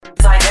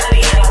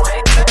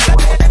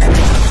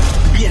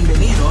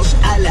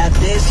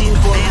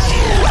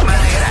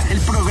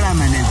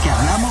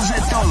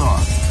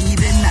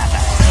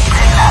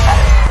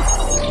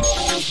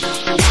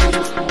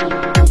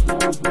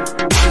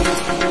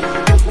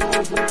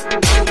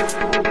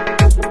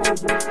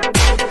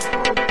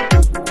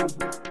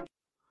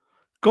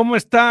¿Cómo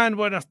están?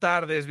 Buenas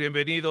tardes,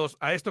 bienvenidos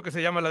a esto que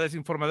se llama La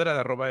Desinformadera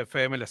de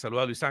 @FM. Les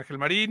saluda Luis Ángel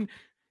Marín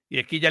y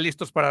aquí ya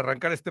listos para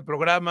arrancar este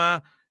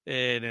programa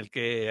en el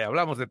que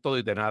hablamos de todo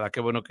y de nada. Qué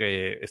bueno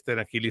que estén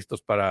aquí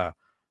listos para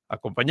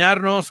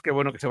acompañarnos, qué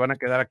bueno que se van a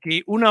quedar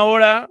aquí una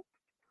hora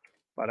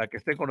para que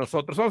estén con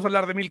nosotros. Vamos a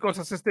hablar de mil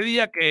cosas este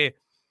día, que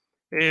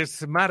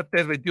es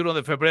martes 21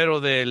 de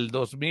febrero del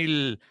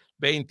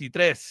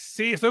 2023.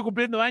 Sí, estoy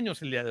cumpliendo años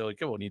el día de hoy.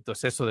 Qué bonito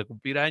es eso de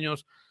cumplir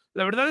años.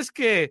 La verdad es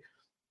que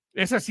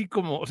es así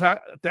como, o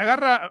sea, te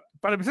agarra,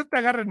 para empezar te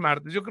agarra en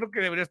martes. Yo creo que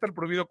debería estar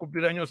prohibido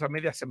cumplir años a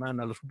media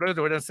semana. Los cumpleaños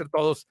deberían ser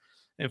todos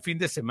en fin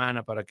de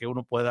semana para que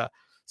uno pueda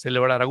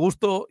celebrar a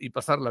gusto y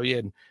pasarla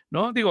bien,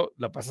 ¿no? Digo,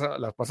 las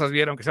pasas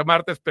bien aunque sea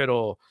martes,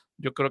 pero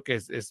yo creo que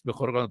es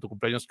mejor cuando tu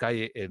cumpleaños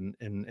cae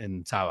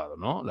en sábado,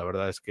 ¿no? La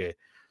verdad es que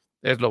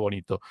es lo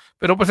bonito.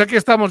 Pero pues aquí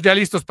estamos ya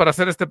listos para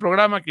hacer este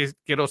programa, que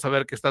quiero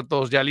saber que están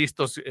todos ya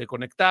listos,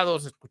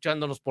 conectados,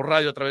 escuchándonos por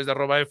radio a través de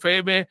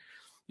 @FM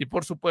y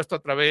por supuesto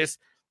a través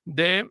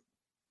de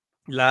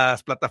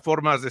las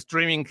plataformas de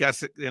streaming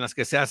en las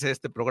que se hace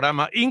este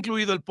programa,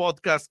 incluido el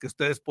podcast que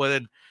ustedes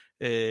pueden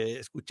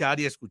escuchar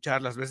y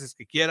escuchar las veces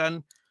que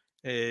quieran,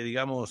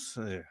 digamos,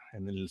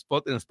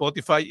 en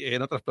Spotify,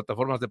 en otras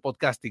plataformas de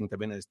podcasting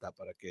también está,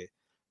 para que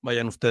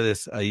vayan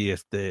ustedes ahí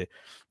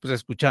pues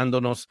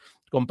escuchándonos,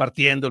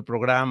 compartiendo el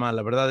programa.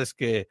 La verdad es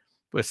que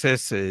pues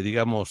es,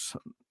 digamos,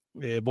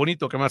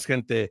 bonito que más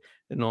gente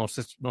nos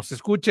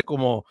escuche,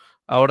 como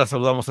ahora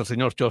saludamos al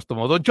señor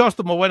Chóstomo. Don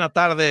Chóstomo, buena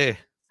tarde.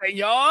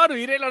 Señor,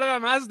 mírelo nada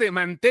más de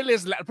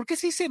manteles largos. ¿Por qué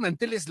se dice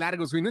manteles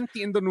largos, güey? No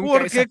entiendo nunca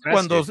Porque esa frase.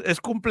 cuando es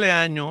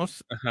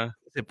cumpleaños, ajá,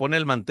 se pone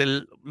el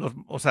mantel,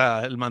 o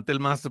sea, el mantel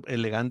más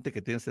elegante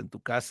que tienes en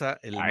tu casa,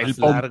 el más el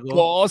largo.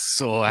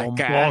 pomposo,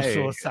 acá.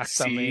 Pomposo,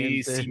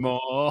 exactamente. Sí,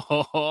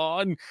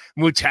 Simón.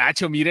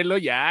 Muchacho, mírelo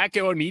ya,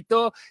 qué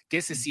bonito.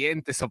 ¿Qué se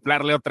siente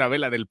soplarle otra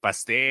vela del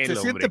pastel, Se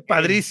hombre? siente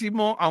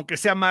padrísimo, aunque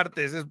sea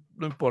martes,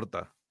 no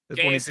importa.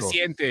 ¿Qué bonito. se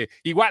siente?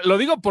 Igual, lo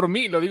digo por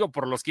mí, lo digo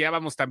por los que ya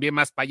vamos también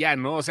más para allá,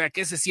 ¿no? O sea,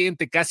 ¿qué se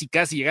siente casi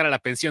llegar a la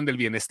pensión del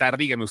bienestar?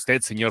 Dígame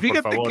usted, señor,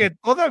 Fíjate, por favor. que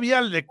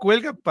todavía le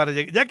cuelga para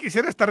llegar. Ya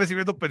quisiera estar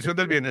recibiendo pensión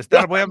del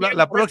bienestar. Voy a hablar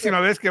la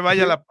próxima vez que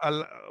vaya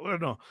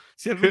bueno,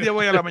 si algún día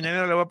voy a la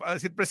mañanera, le voy a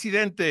decir: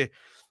 presidente,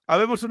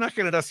 habemos una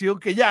generación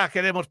que ya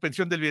queremos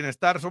pensión del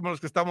bienestar, somos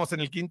los que estamos en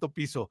el quinto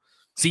piso.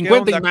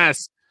 50 y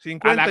más.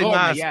 50 y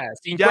más. Ya,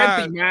 50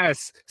 ya, y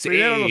más. Sí.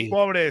 Primero los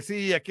pobres,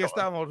 sí, aquí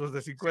estamos los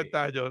de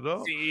 50 años,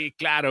 ¿no? Sí,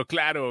 claro.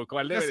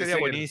 ¿Cuál debe sería ser?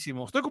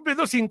 Buenísimo. Estoy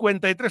cumpliendo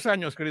 53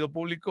 años, querido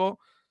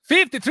público.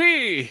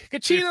 53, qué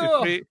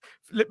chido. 53.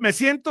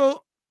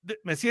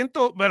 Me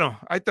siento, bueno,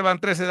 ahí te van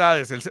 3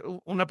 edades.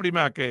 Una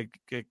prima que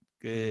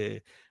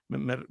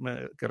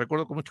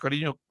recuerdo con mucho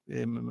cariño,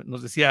 me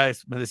decía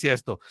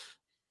esto: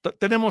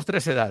 tenemos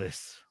 3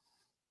 edades.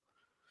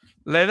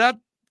 La edad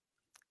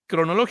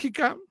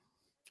cronológica,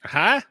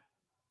 ajá,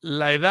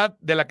 la edad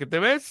de la que te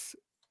ves,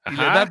 y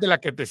la edad de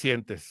la que te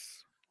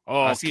sientes.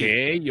 Ok.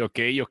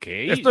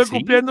 Estoy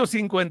cumpliendo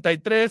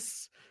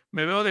 53,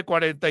 me veo de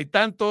 40 y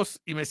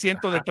tantos y me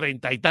siento de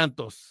 30 y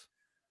tantos.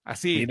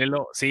 Así.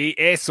 Mírelo, sí,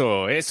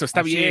 eso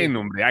está bien,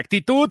 hombre.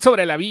 Actitud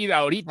sobre la vida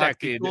ahorita.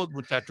 Actitud,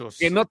 muchachos.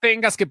 Que no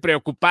tengas que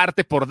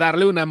preocuparte por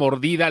darle una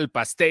mordida al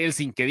pastel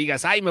sin que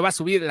digas, ay, me va a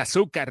subir el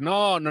azúcar.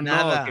 No.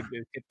 Nada.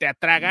 Que te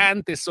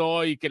atragantes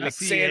hoy, que le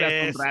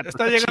excedas un rato.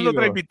 Está llegando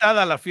otra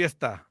invitada a la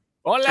fiesta.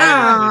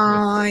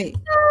 Hola. Ay.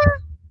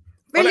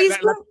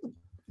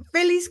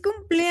 Feliz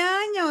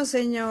cumpleaños,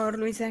 señor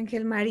Luis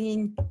Ángel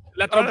Marín.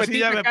 La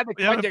trompetita sí,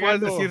 ya me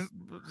puedes decir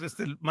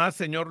más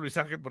señor Luis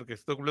Ángel, porque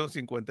estoy cumpliendo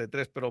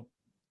 53, pero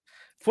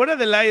fuera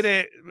del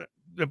aire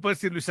me puedes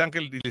decir Luis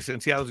Ángel y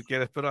licenciado si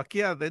quieres, pero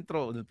aquí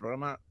adentro del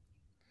programa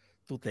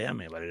tú te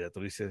ame, Valeria,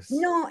 tú dices.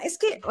 No, es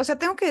que, o sea,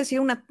 tengo que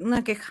decir una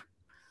queja.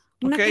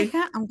 Una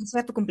queja, aunque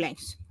sea tu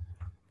cumpleaños.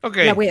 Ok.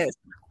 La voy a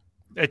decir.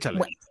 Échale.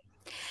 Bueno.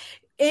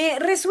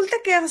 Resulta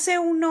que hace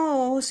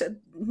unos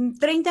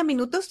 30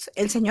 minutos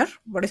el señor,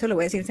 por eso le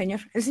voy a decir señor,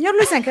 el señor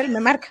Luis Ángel me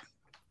marca.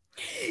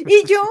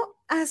 Y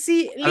yo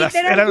así,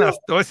 literal.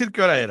 Te voy a decir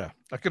qué hora era.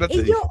 ¿A qué hora te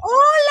dije? Yo,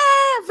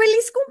 hola,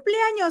 feliz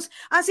cumpleaños.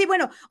 Así,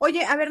 bueno,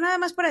 oye, a ver, nada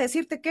más para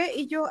decirte que,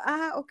 y yo,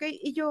 ok,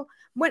 y yo,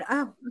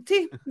 bueno,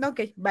 sí, ok,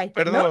 bye.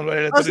 Perdón, ¿no?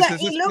 O sea,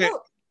 y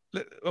luego...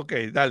 Ok,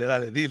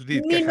 dale,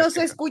 di. Ni nos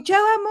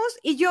escuchábamos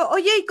y yo,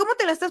 oye, ¿y cómo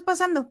te la estás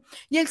pasando?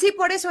 Y él, sí,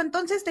 por eso,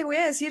 entonces te voy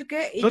a decir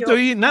que... No te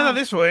oí nada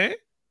de eso,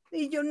 ¿eh?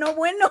 Y yo, no,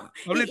 bueno.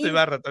 Pablito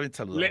Ibarra también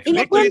saluda.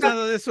 No oí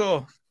nada de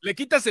eso. Le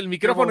quitas el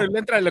micrófono y le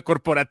entra en lo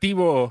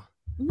corporativo.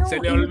 No, se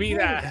le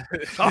olvida.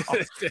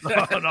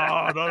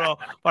 No,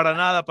 para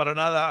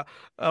nada.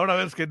 Ahora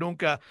ves que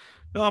nunca.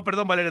 No,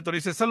 perdón, Valeria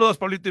Torices. Saludos,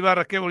 Pablito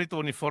Ibarra. Qué bonito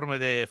uniforme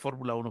de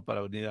Fórmula 1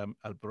 para venir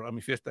a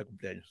mi fiesta de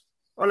cumpleaños.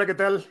 Hola, ¿qué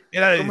tal?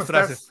 Era de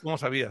disfraces, estás? ¿Cómo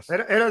sabías?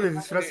 Era de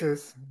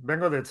disfraces.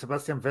 Vengo de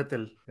Sebastian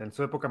Vettel en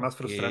su época más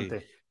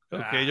frustrante.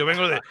 Ok, yo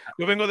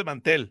vengo de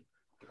mantel.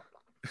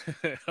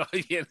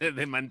 Hoy viene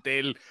de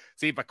mantel.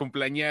 Sí, para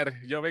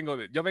cumpleañar. Yo vengo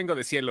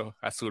de cielo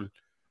azul.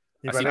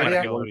 Y así Valeria,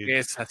 para que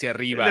voltees hacia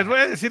arriba. Les voy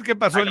a decir qué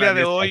pasó el día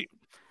de hoy.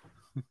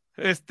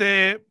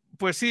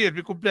 pues sí, es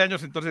mi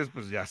cumpleaños, entonces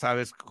pues ya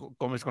sabes,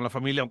 comes con la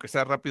familia, aunque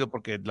sea rápido,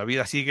 porque la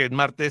vida sigue en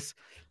martes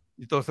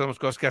y todos tenemos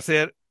cosas que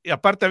hacer. Y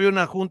aparte había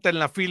una junta en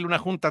la FIL, una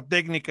junta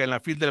técnica en la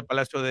FIL del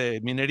Palacio de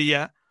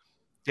Minería,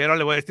 que ahora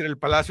le voy a decir el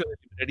Palacio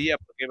de Minería,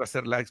 porque iba a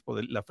ser la expo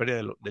de la Feria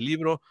del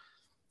Libro.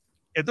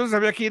 Entonces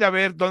había que ir a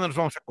ver dónde nos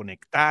vamos a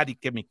conectar y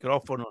qué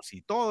micrófonos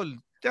y todo,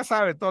 ya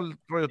sabe, todo el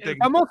rollo El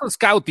técnico. famoso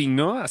scouting,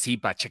 ¿no? Así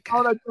para checar.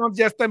 Ahora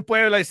ya está en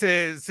Puebla y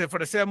se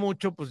ofrecía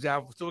mucho, pues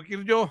ya pues, tuve que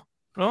ir yo,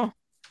 ¿no?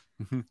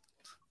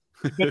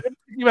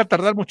 Iba a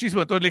tardar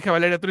muchísimo, entonces le dije a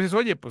Valeria, tú dices,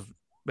 oye, pues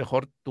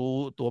mejor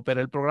tú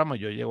opera el programa,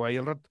 yo llego ahí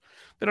el rato.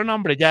 Pero no,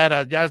 hombre, ya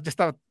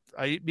estaba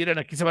ahí, miren,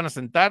 aquí se van a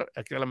sentar,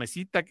 aquí a la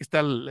mesita, aquí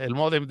está el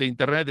módem de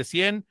internet de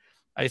 100,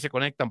 ahí se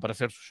conectan para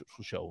hacer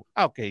su show.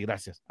 Ah, ok,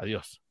 gracias,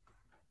 adiós.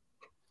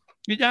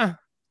 Y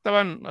ya,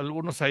 estaban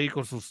algunos ahí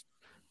con sus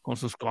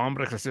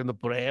compras haciendo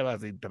pruebas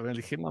de internet.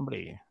 Le dije, no,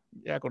 hombre,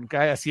 ya con que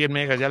haya 100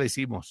 megas ya le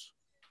hicimos.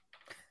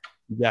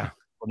 Ya,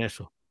 con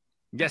eso.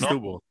 Ya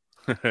estuvo.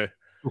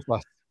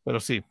 Ufas, pero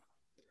sí.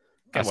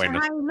 Qué bueno.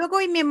 Ay, luego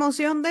y mi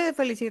emoción de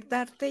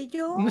felicitarte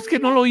yo. No, es que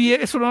no lo oí,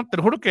 eso no, te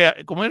lo juro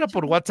que como era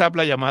por WhatsApp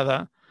la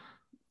llamada,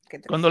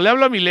 cuando le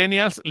hablo a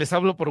millennials, les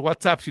hablo por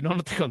WhatsApp, si no,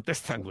 no te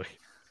contestan, güey.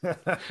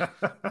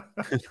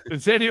 En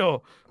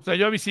serio, o sea,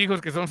 yo a mis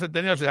hijos que son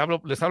centennials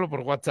les hablo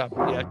por WhatsApp,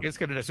 y a que es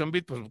generación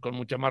Beat, pues con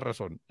mucha más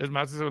razón. Es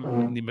más, eso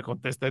ni me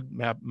contesta,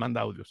 me manda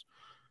audios.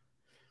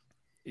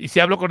 Y si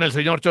hablo con el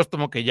señor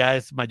Chóstomo, que ya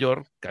es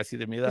mayor, casi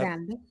de mi edad,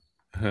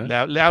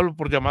 le hablo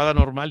por llamada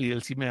normal y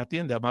él sí me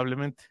atiende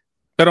amablemente.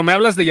 Pero me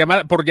hablas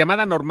por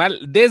llamada normal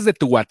desde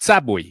tu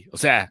WhatsApp, güey. O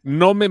sea,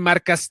 no me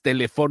marcas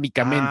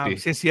telefónicamente.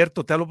 Sí, es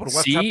cierto, te hablo por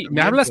WhatsApp. Sí, también,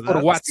 me hablas ¿verdad?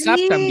 por WhatsApp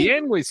Sí,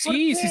 también, güey.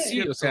 Sí.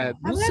 O sea,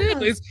 no sé.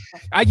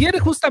 Ayer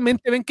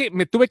justamente ven que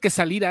me tuve que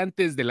salir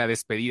antes de la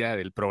despedida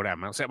del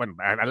programa. O sea, bueno,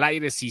 al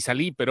aire sí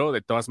salí, pero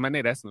de todas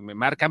maneras me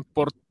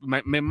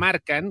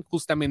marcan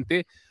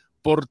justamente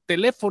por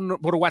teléfono,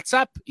 por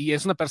WhatsApp, y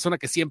es una persona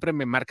que siempre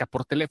me marca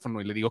por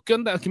teléfono y le digo, ¿qué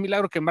onda? Qué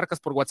milagro que marcas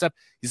por WhatsApp.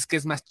 Y es que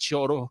es más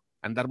choro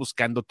andar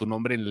buscando tu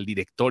nombre en el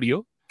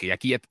directorio, que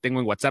aquí ya te tengo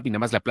en WhatsApp y nada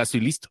más le aplasto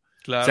y listo.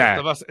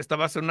 Claro, o sea,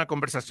 estabas en una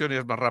conversación y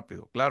es más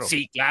rápido, claro.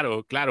 Sí,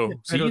 claro. Pero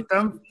sí.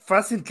 tan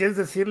fácil que es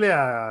decirle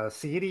a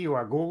Siri o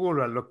a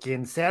Google o a lo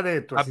quien sea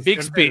de tu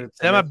asistente. Bixby,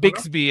 se llama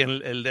Bixby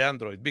el de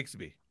Android,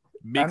 Bixby.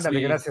 Ándale,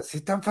 gracias.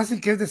 Sí, tan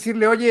fácil que es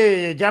decirle,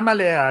 oye,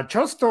 llámale a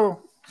Chosto.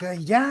 O sea,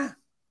 ya.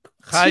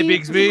 Hi,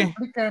 Bixby.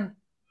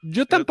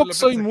 Yo tampoco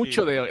soy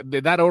mucho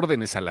de dar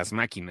órdenes a las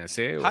máquinas,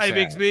 ¿eh? Hi,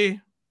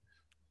 Bixby.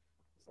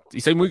 Y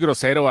soy muy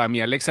grosero. A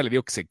mi Alexa le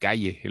digo que se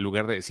calle en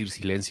lugar de decir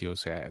silencio. O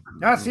sea.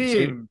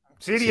 Sí.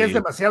 Siri es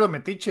demasiado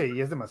metiche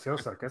y es demasiado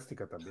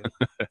sarcástica también.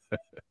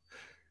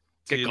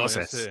 ¿Qué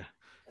cosas?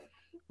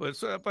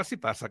 Pues así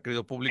pasa,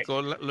 querido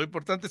público. Lo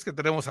importante es que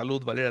tenemos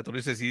salud, Valeria. Tú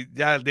dices, y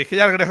ya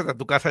regresas a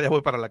tu casa, ya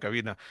voy para la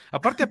cabina.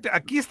 Aparte,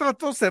 aquí estaba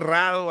todo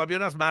cerrado, había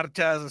unas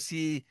marchas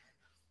así.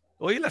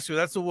 Hoy la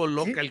ciudad estuvo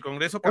loca, el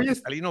Congreso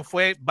Capitalino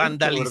fue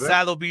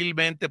vandalizado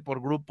vilmente por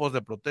grupos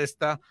de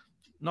protesta.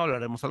 No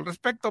hablaremos al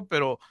respecto,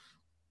 pero,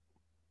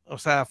 o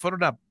sea,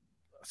 fueron a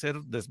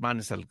hacer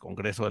desmanes al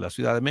Congreso de la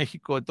Ciudad de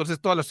México. Entonces,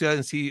 toda la ciudad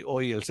en sí,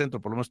 hoy el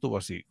centro, por lo menos estuvo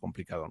así,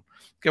 complicado.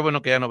 Qué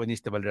bueno que ya no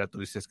viniste, Valeria, tú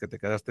dices que te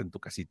quedaste en tu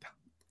casita.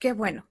 Qué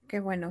bueno,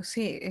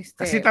 sí.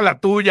 Casita la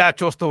tuya,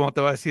 Chosto,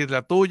 te va a decir,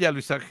 la tuya,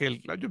 Luis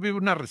Ángel. Yo vivo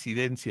en una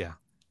residencia.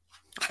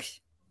 Ay.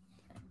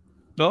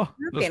 ¿No?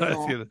 No sabes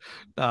decir.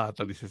 No,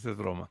 tú dices, es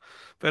broma.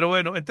 Pero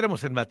bueno,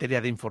 entremos en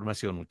materia de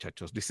información,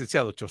 muchachos.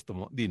 Licenciado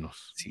Chóstomo,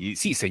 dinos.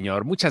 Sí,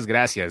 señor. Muchas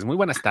gracias. Muy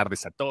buenas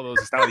tardes a todos.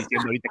 Estaba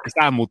diciendo ahorita que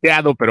estaba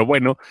muteado, pero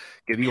bueno,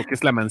 que digo que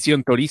es la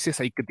mansión Torices,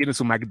 ahí que tiene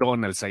su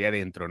McDonald's allá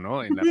adentro,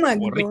 ¿no?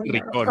 Como Ricky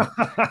Ricón.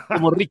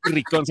 Como Ricky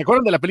Ricón. ¿Se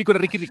acuerdan de la película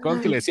de Ricky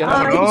Ricón que le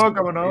decían?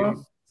 ¿Cómo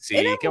no? Sí,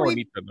 qué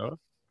bonito, ¿no?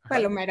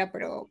 Palomera,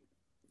 pero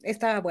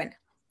estaba buena.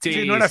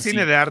 Sí, no era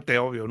cine de arte,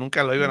 obvio.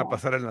 Nunca lo iban a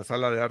pasar en la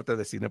sala de arte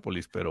de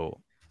Cinépolis, pero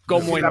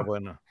 ¿cómo era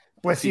buena?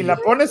 Pues si la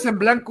pones en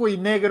blanco y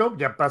negro,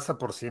 ya pasa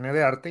por cine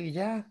de arte y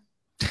ya.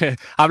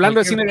 Hablando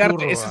de cine de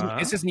arte, esa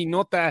es mi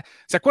nota.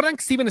 ¿Se acuerdan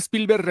que Steven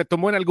Spielberg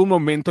retomó en algún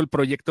momento el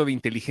proyecto de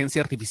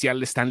inteligencia artificial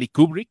de Stanley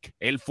Kubrick?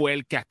 Él fue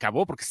el que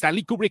acabó, porque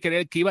Stanley Kubrick era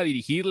el que iba a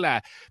dirigir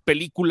la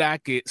película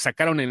que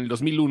sacaron en el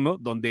 2001,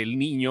 donde el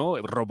niño,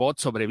 el robot,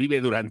 sobrevive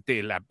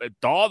durante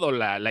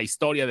toda la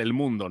historia del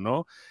mundo,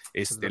 ¿no?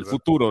 El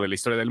futuro de la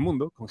historia del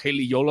mundo, con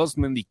Haley Joel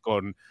Osment y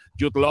con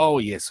Jude Law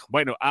y eso.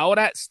 Bueno,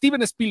 ahora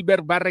Steven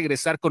Spielberg va a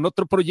regresar con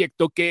otro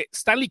proyecto que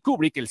Stanley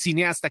Kubrick, el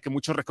cineasta que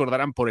muchos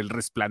recordarán por El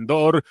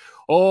Resplandor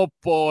o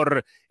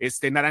por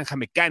Naranja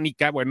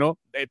Mecánica, bueno,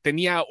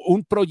 tenía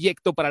un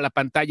proyecto para la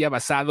pantalla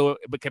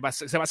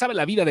se basaba en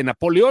la vida de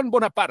Napoleón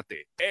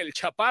Bonaparte, el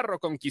chaparro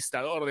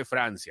conquistador de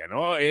Francia,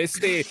 ¿no?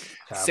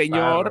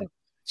 Señor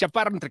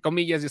chaparro, entre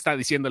comillas, ya está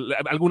diciendo,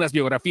 algunas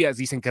biografías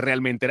dicen que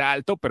realmente era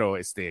alto, pero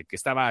que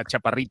estaba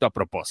chaparrito a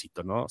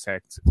propósito, ¿no? O sea,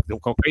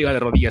 como que iba de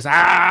rodillas,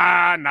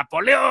 ¡ah,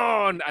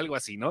 Napoleón! Algo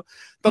así, ¿no?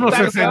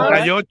 Total,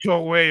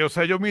 1.68, güey, o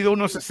sea, yo mido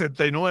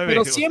 1.69.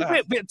 Pero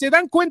siempre, se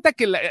dan cuenta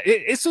que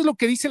eso es lo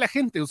que dice la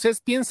gente,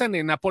 ustedes piensan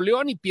en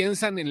Napoleón y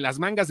piensan en las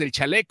mangas del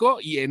chaleco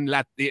y en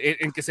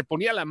que se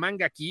ponía la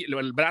manga aquí,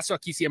 el brazo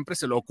aquí siempre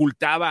se lo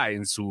ocultaba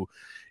en su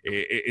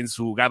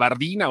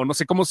gabardina, o no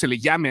sé cómo se le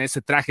llame a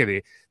ese traje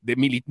de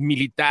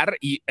militar,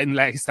 y en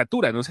la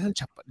estatura, ¿no? O sea, el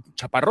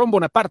chaparrón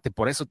Bonaparte,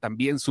 por eso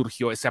también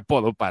surgió ese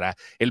apodo para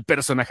el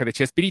personaje de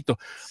Chespirito.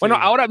 Sí. Bueno,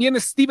 ahora viene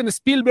Steven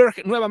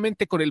Spielberg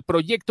nuevamente con el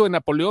proyecto de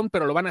Napoleón,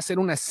 pero lo van a hacer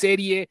una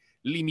serie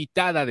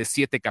limitada de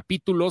 7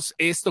 capítulos,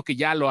 esto que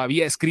ya lo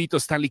había escrito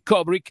Stanley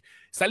Kubrick,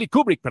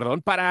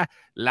 para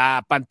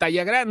la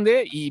pantalla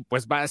grande, y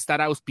pues va a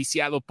estar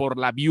auspiciado por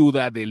la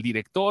viuda del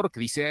director, que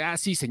dice,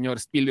 sí, señor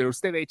Spielberg,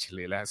 usted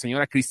échele, la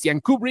señora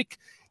Christiane Kubrick,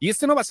 y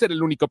este no va a ser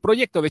el único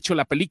proyecto. De hecho,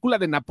 la película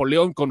de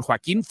Napoleón con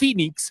Joaquín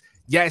Phoenix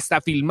ya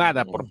está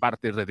filmada por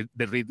parte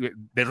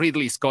de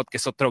Ridley Scott, que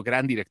es otro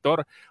gran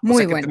director. O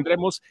sea que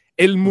tendremos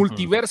el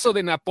multiverso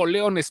de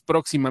Napoleones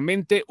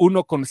próximamente,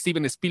 uno con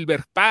Steven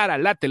Spielberg para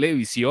la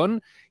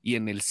televisión, y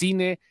en el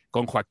cine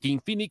con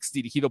Joaquín Phoenix,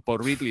 dirigido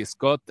por Ridley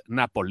Scott,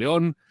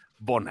 Napoleón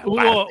Bonaparte.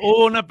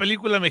 Hubo una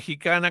película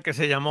mexicana que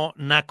se llamó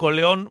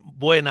Napoleón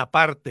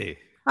Buenaparte.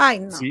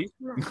 Ay, no. Sí,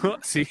 no,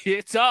 sí,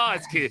 eso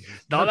es que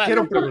no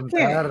quiero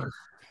preguntar.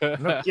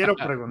 No quiero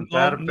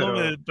preguntar, no pero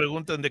me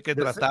preguntan de qué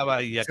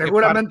trataba y a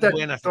seguramente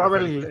qué parte actuaba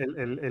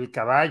el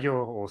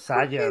caballo o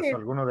Sayas o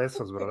alguno de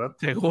esos, ¿verdad?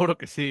 Seguro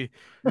que sí.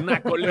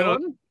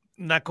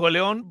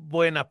 Napoleón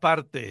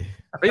Buenaparte.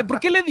 Oye, ¿por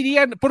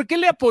qué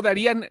le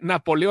apodarían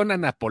Napoleón a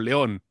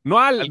Napoleón? No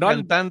al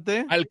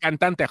cantante. Al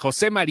cantante, a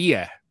José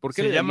María. ¿Por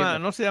qué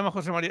no se llama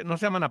José María? ¿No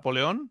se llama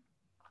Napoleón?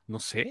 No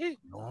sé.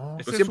 No,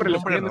 ese siempre es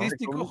un nombre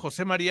artístico,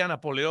 José María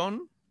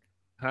Napoleón.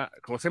 Ajá,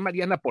 José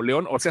María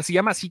Napoleón, o sea, se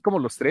llama así como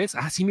los tres.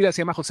 Sí, mira,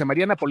 se llama José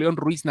María Napoleón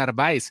Ruiz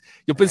Narváez.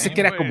 Yo pensé que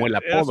era como el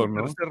apodo, era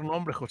 ¿no? tercer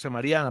nombre, José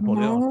María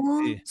Napoleón.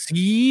 No.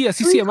 Sí,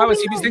 así se llamaba.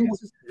 Sí,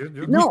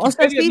 no, o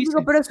sea, sí,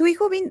 pero su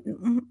hijo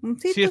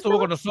sí, estuvo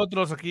con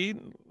nosotros aquí.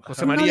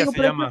 José María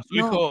se llama. Su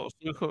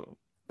hijo.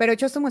 ¿Pero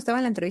Chóstomo estaba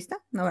en la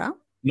entrevista? ¿No, verdad?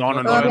 No.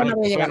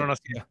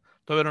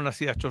 Todavía no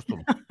nacía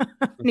Chóstomo.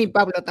 Ni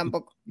Pablo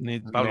tampoco. Ni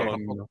Pablo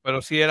tampoco. No.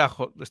 Pero sí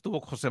estuvo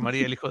José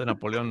María, el hijo de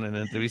Napoleón, en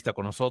la entrevista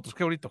con nosotros.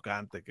 Qué bonito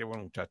cante, qué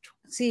buen muchacho.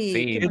 Sí.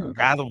 Qué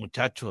educado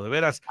muchacho, de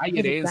veras. Hay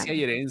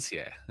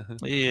herencia.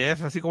 Y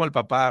es así como el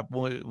papá,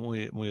 muy,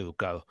 muy, muy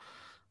educado.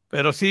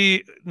 Pero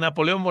sí,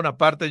 Napoleón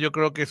Bonaparte yo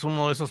creo que es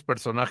uno de esos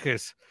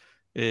personajes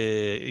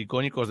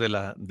icónicos de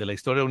la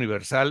historia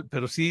universal,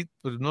 pero sí,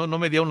 pues no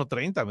medía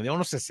 1.30, medía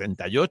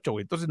 1.68,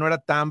 güey, entonces no era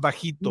tan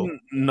bajito.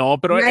 No,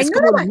 pero es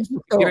como lo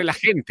mismo que quiere la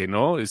gente,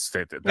 ¿no?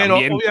 Pero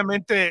también...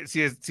 obviamente,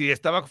 si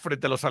estaba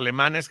frente a los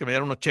alemanes que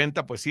medían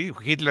 1.80, pues sí,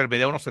 Hitler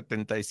medía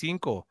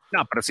 1.75.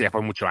 No, pero sí ya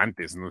fue mucho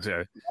antes, ¿no? O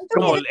sea,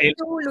 como el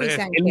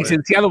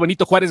licenciado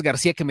Benito Juárez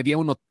García, que medía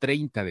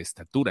 1.30 de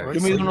estatura. Yo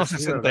mido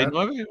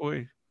 1.69,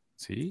 güey.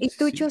 Sí. ¿Y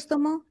tú,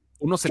 Chóstomo?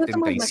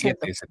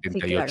 1.77, 78, sí,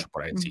 claro.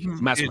 Por ahí, sí,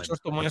 más o menos.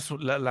 Chóstomo es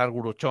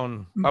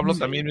largurochón. Pablo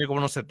también mide como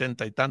unos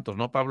 70 y tantos,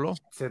 ¿no, Pablo?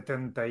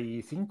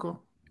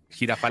 75.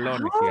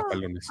 Girafalones.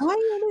 Ay,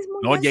 eres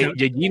muy no,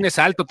 Yejin es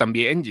alto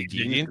también.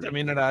 Yejin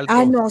también era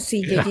alto. No,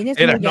 sí, Yejin es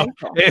muy alto.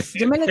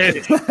 Yo me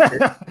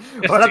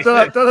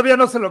Ahora todavía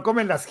no se lo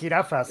comen las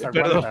jirafas.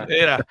 Perdón,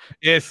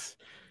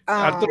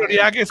 Arturo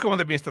Uriague es como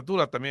de mi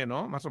estatura también,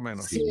 ¿no? Más o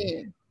menos.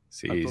 Sí.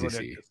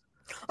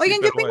 Oigan,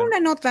 yo tengo una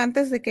nota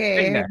antes de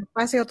que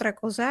pase otra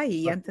cosa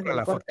y antes de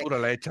la factura,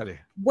 la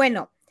échale.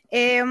 Bueno,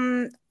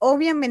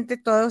 obviamente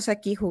todos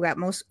aquí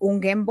jugamos un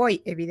Game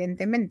Boy,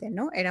 evidentemente,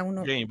 ¿no? Era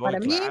uno, Game Boy, para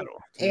mí,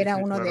 era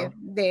uno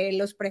de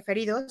los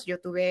preferidos. Yo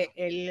tuve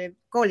el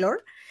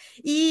Color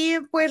y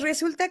pues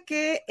resulta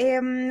que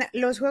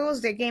los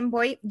juegos de Game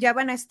Boy ya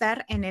van a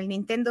estar en el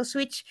Nintendo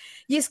Switch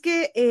y es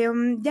que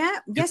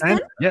ya están.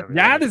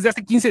 Ya desde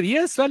hace 15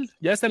 días, Sal,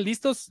 ya están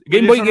listos.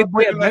 Game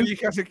Boy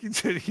Advance hace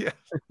 15 días.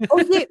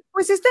 Oye,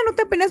 pues esta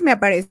nota apenas me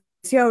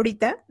apareció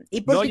ahorita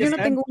y porque yo no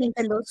tengo un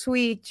Nintendo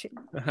Switch,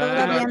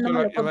 todavía no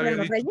me lo compré en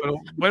los Reyes. Pero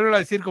vuelvo a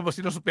decir como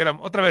si no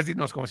supiéramos, otra vez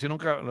dinos como si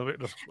nunca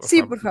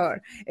sí, por favor.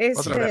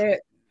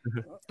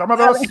 Toma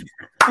dos.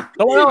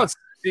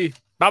 Sí.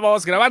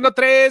 Vamos, grabando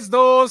 3,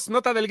 2,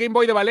 nota del Game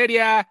Boy de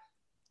Valeria.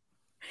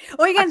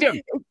 Oigan, ¿ya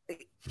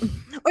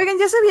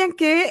sabían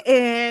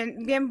que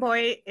Game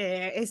Boy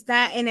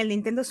está en el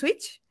Nintendo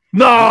Switch?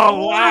 ¡No!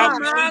 ¡Wow!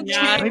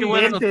 ¡Qué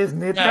bueno!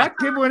 ¿Neta?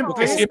 ¡Qué bueno!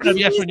 Que siempre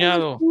había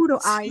soñado.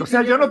 O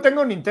sea, yo no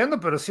tengo Nintendo,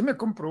 pero sí me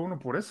compro uno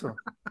por eso.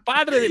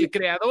 Padre del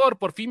creador,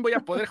 por fin voy a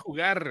poder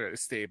jugar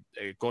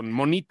con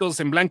monitos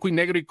en blanco y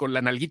negro y con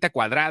la nalguita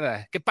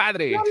cuadrada. ¡Qué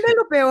padre! Son de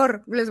lo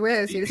peor, les voy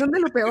a decir. Son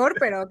de lo peor,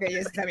 pero ok,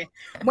 está bien.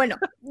 Bueno,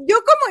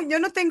 como yo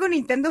no tengo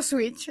Nintendo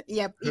Switch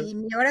y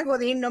mi hora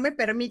Godín no me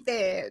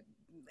permite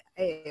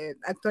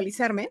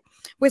actualizarme,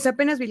 pues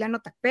apenas vi la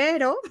nota,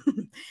 pero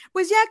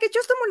pues ya que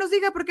Chóstomo nos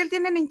diga porque él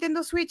tiene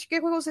Nintendo Switch, ¿qué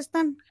juegos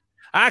están?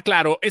 Ah,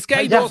 claro, es que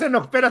hay dos.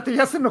 Espérate,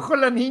 ya se enojó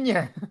la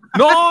niña.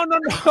 No.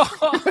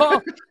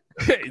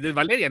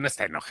 Valeria no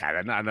está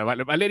enojada, no,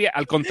 Valeria,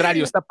 al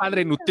contrario, está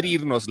padre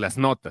nutrirnos las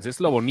notas, es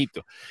lo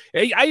bonito.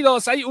 Hay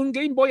dos, hay un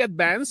Game Boy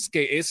Advance,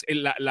 que es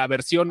la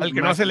versión... Al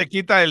que no se le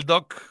quita el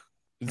dock.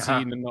 Sí,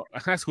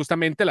 es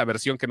justamente la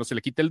versión que no se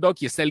le quita el dock,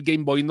 y está el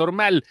Game Boy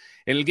normal.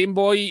 En el Game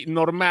Boy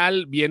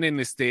normal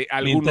vienen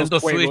algunos Nintendo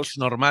juegos. Switch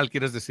normal,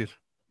 ¿quieres decir?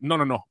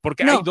 No,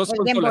 porque hay dos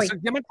consolas, se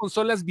llaman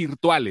consolas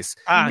virtuales.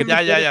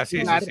 Ya,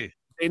 sí.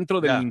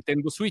 Dentro del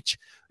Nintendo Switch.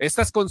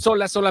 Estas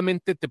consolas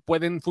solamente te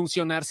pueden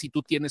funcionar si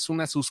tú tienes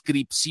una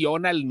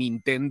suscripción al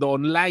Nintendo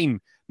Online.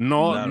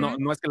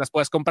 No es que las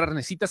puedas comprar,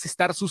 necesitas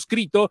estar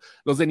suscrito.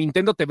 Los de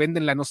Nintendo te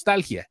venden la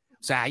nostalgia.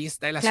 O sea, ahí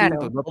está el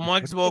asunto, ¿no? Como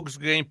Xbox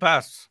Game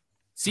Pass.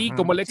 Sí,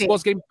 como el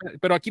Xbox Game Pass,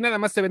 pero aquí nada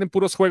más te venden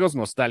puros juegos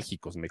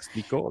nostálgicos, ¿me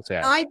explico? O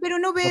sea, ay, pero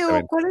no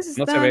veo, ¿cuáles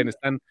están? No se ven,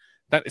 están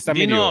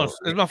Dinos,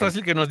 es más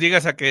fácil que nos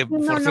digas a que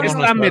forcemos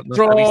está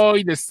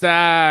Metroid,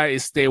 está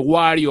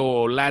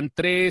Wario Land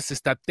 3,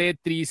 está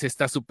Tetris,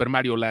 está Super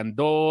Mario Land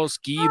 2,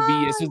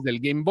 Kirby, ese es del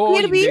Game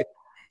Boy. ¿Kirby?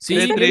 Sí,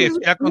 Tetris,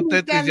 ya con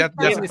Tetris ya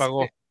se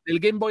pagó. El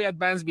Game Boy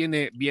Advance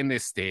viene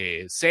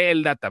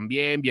Zelda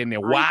también, viene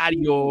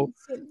Wario,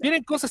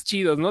 vienen cosas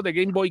chidas, ¿no? De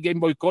Game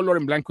Boy Color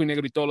en blanco y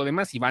negro y todo lo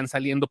demás, y van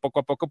saliendo poco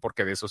a poco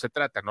porque de eso se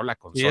trata, ¿no? La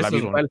consola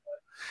virtual.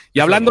 Y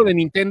hablando de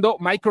Nintendo,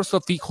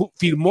 Microsoft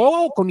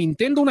firmó con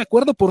Nintendo un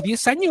acuerdo por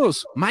 10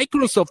 años.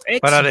 Microsoft Xbox.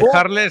 Para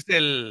dejarles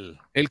el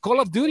Call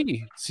of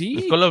Duty, sí.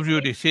 El Call of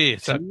Duty, sí,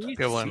 exacto.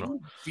 Qué bueno.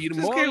 Sí,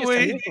 firmó. Es que,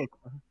 güey,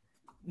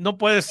 no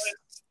puedes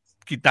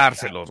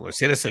quitárselos, güey,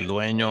 si eres el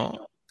dueño.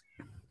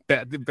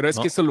 Pero es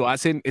que eso lo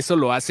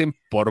hacen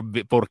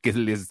porque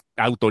les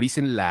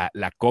autoricen la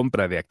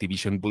compra de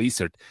Activision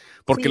Blizzard,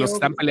 porque los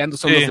están peleando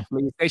son los de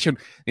PlayStation.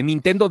 En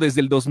Nintendo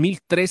desde el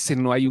 2013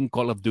 no hay un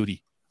Call of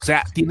Duty. O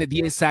sea, tiene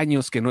 10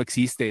 años que no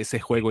existe ese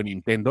juego en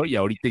Nintendo y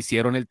ahorita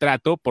hicieron el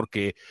trato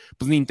porque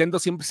pues Nintendo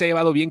siempre se ha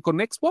llevado bien con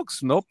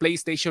Xbox, ¿no?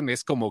 PlayStation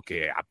es como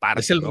que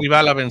aparte. Es el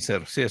rival a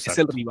vencer, sí, exacto. Es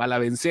el rival a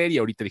vencer y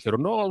ahorita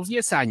dijeron, no,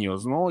 10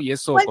 años, ¿no? Y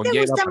eso ¿cuál te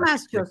gusta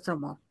más,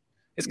 Chostomo?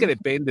 Es que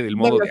depende del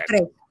modo de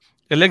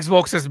el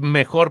Xbox es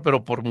mejor,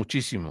 pero por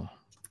muchísimo.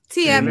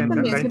 Sí, a mí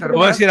también. Te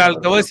voy a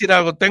decir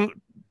algo.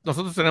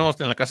 Nosotros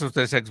tenemos en la casa de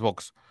ustedes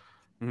Xbox,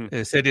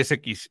 Series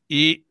X,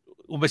 y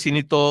un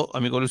vecinito,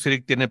 amigo Luis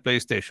Eric, tiene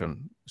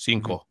PlayStation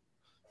 5.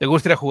 ¿Le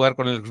gustaría jugar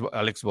con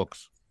al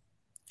Xbox?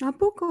 ¿A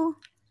poco?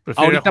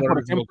 Ahorita,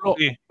 por ejemplo,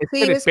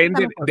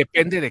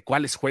 depende de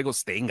cuáles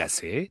juegos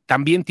tengas, ¿eh?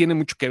 También tiene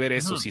mucho que ver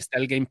eso, si está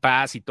el Game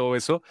Pass y todo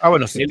eso.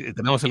 Bueno, sí,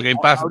 tenemos el Game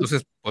Pass,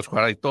 entonces puedes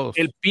jugar ahí todos.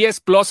 El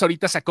PS Plus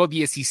ahorita sacó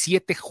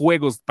 17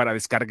 juegos para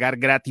descargar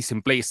gratis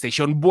en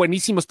PlayStation,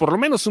 buenísimos, por lo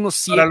menos unos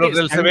 7. Para los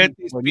del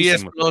Cebetis,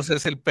 PS Plus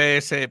es el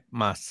PS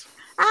más.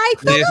 Ay,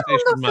 todo el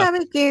mundo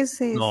sabe qué es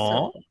eso.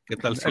 No, ¿qué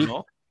tal si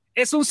no?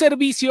 Es un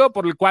servicio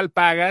por el cual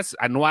pagas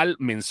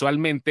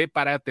mensualmente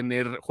para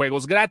tener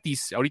juegos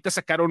gratis. Ahorita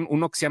sacaron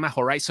uno que se llama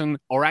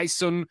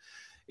Horizon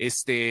el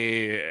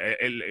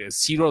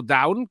Zero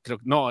Dawn,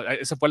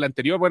 ese fue el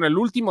anterior. Bueno, el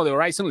último de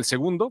Horizon, el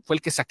segundo, fue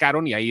el que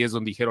sacaron y ahí es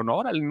donde dijeron,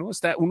 órale, ¿no?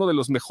 Está uno de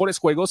los mejores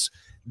juegos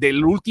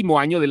del último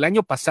año, del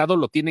año pasado,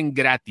 lo tienen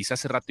gratis.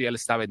 Hace rato ya le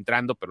estaba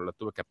entrando, pero lo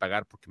tuve que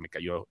apagar porque me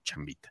cayó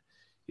chambita.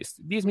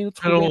 10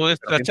 minutos. Pero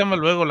la chamba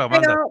luego la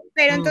manda.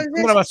 Pero entonces...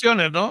 Son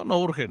grabaciones, ¿no? No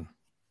urgen.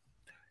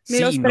 ¿Ni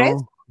los tres?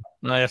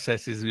 No, ya sé,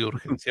 sí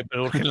urgen,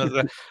 siempre urgen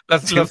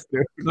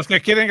los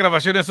que quieren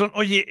grabaciones son,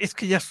 oye, es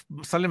que ya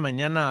sale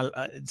mañana,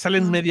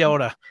 salen media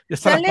hora, ya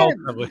está la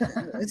pauta, güey.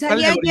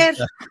 Sale ayer.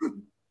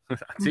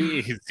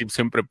 Sí,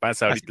 siempre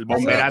pasa ahorita el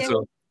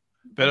bomberazo.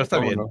 Pero está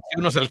bien, si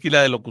uno se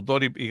alquila de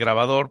locutor y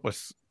grabador,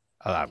 pues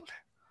a darle,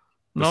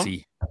 ¿no? Pues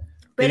sí.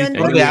 Pero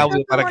de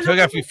audio para que se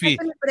oiga fifí.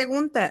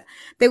 Pregunta,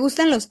 ¿te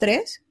gustan los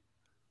tres?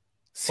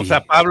 Sí. O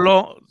sea,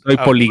 Pablo... Soy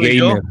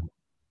poligamer.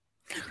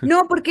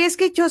 No, porque es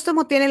que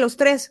Chostomo tiene los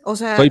tres, o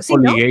sea... Soy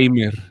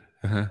poligamer.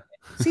 ¿No? Ajá.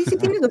 Sí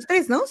tienes los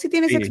tres, ¿no? Sí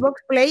tienes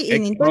Xbox, Play y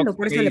Nintendo,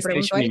 por eso le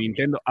pregunto a él.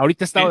 Nintendo.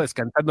 Ahorita he estado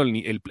descantando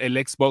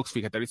el Xbox,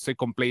 fíjate, ahorita estoy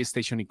con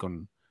PlayStation y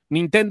con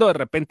Nintendo de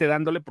repente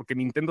dándole, porque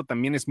Nintendo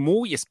también es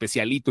muy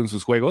especialito en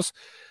sus juegos,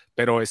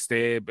 pero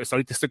pues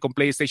ahorita estoy con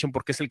PlayStation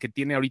porque es el que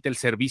tiene ahorita el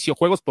servicio,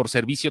 juegos por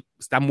servicio,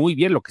 está muy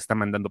bien lo que está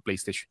mandando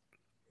PlayStation.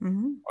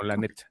 O la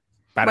neta.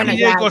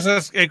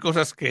 Hay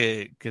cosas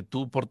que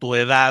tú, por tu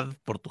edad,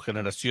 por tu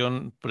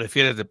generación,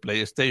 prefieres de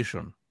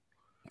PlayStation.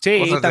 Sí,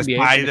 cosas también.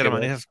 De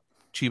Spider-Man, esas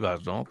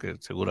chivas, ¿no? Que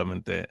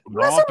seguramente...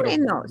 Más o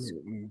menos.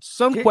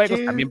 Son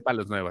juegos también para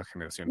las nuevas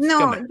generaciones.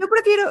 No,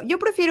 yo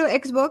prefiero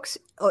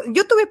Xbox.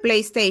 Yo tuve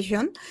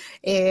PlayStation,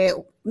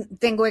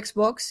 tengo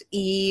Xbox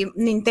y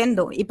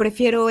Nintendo, y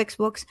prefiero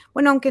Xbox.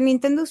 Bueno, aunque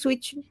Nintendo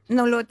Switch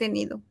no lo he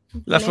tenido.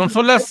 Las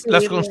consolas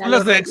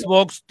de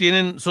Xbox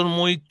son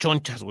muy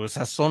chonchas, güey. O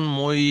sea, son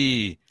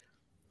muy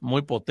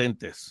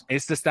potentes.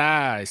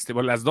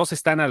 Las dos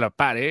están a la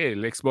par,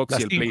 el Xbox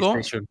y el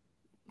PlayStation.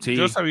 Sí.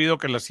 Yo he sabido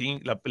que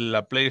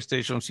la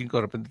PlayStation 5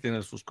 de repente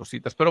tiene sus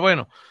cositas, pero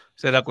bueno,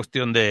 será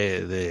cuestión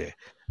pues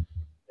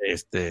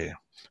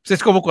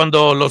es como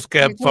cuando los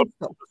que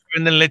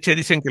venden leche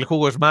dicen que el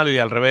jugo es malo y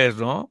al revés,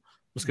 ¿no?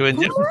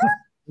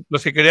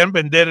 Los que querían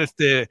vender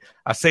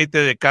aceite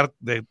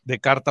de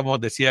cártamo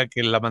decía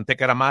que la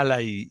manteca era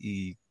mala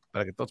y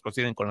para que todos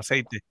cocinen con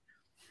aceite.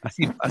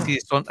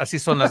 Así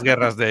son las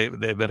guerras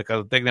de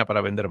mercadotecnia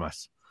para vender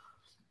más.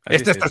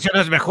 Esta estación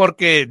es mejor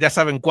que ya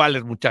saben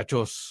cuáles,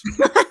 muchachos.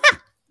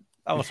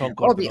 Vamos a un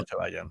corte, no se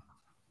vayan.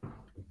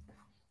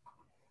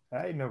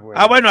 Ay, no,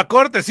 bueno, a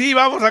corte, sí,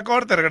 vamos a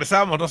corte,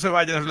 regresamos, no se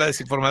vayan, es la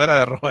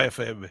desinformadera de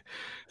 @FM.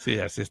 Sí,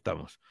 así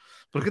estamos.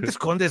 ¿Por qué te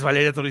escondes,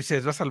 Valeria? Tú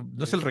dices,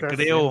 no es el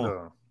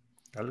recreo.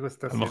 Algo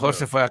está a lo mejor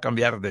se fue a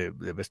cambiar de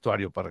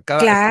vestuario para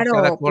cada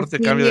corte,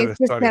 pues cambio de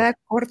vestuario. Cada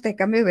corte,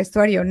 cambio de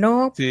vestuario,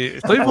 ¿no? Sí,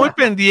 estoy muy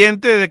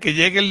pendiente de que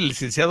llegue el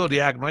licenciado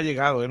Uriac, no ha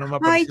llegado, no me ha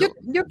aparecido.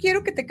 Ay, yo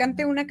quiero que te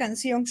cante una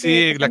canción.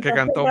 Sí, la que me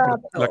cantó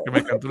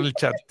en el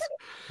chat.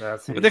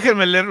 Sí.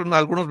 Déjenme leer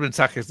algunos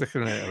mensajes,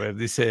 déjenme, a ver,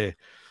 dice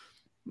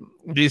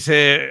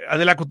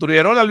Adela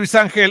Couturier, hola Luis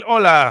Ángel,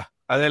 hola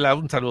Adela,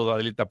 un saludo,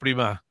 Adelita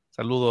prima,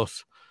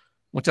 saludos.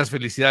 Muchas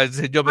felicidades.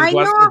 Dice yo,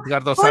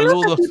 Edgardo,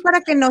 saludos. Aquí para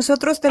que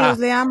nosotros te los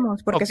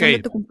leamos, porque son de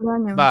tu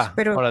cumpleaños.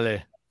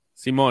 Órale.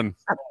 Simón.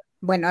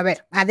 Bueno, a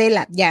ver,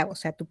 Adela, ya, o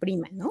sea, tu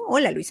prima, ¿no?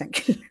 Hola, Luis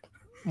Ángel.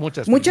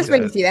 Muchas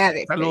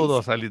felicidades.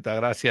 Saludos, Alita,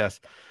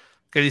 gracias.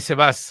 ¿Qué dice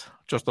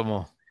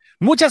Chóstomo?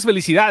 Muchas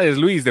felicidades,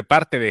 Luis, de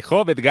parte de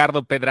Job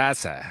Edgardo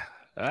Pedraza.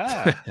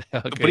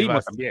 Tu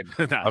primo también.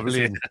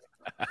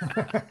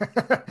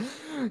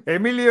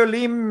 Emilio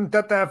Lim,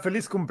 Tata,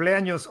 feliz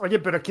cumpleaños. Oye,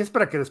 pero aquí es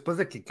para que después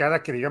de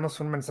que digamos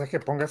un mensaje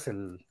pongas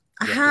el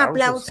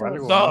aplausos.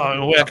 No, me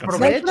voy a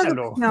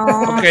aprovechalo. No.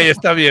 Ok,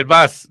 está bien,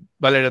 vas,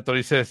 Valeria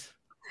Torices.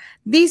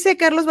 Dice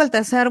Carlos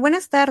Baltasar,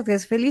 buenas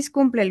tardes, feliz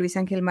cumple Luis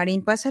Ángel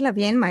Marín, pásala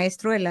bien,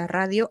 maestro de la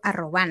radio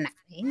arrobana.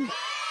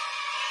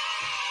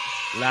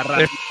 La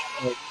radio.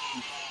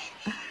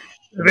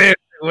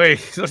 Güey,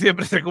 eso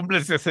siempre se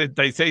cumple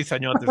 66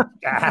 añotes.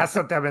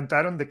 Eso te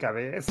aventaron de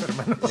cabeza,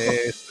 hermano. Eso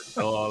es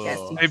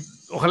todo. Ay,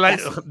 ojalá.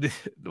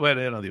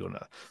 Bueno, yo no digo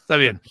nada. Está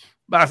bien.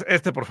 Vas,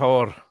 por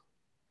favor.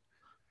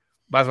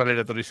 Vas,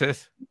 Valeria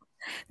Torices.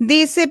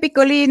 Dice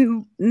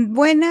Picolín,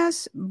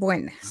 buenas.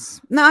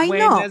 No, ay,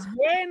 buenas.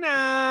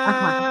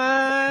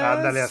 Ajá.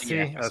 Ándale, así.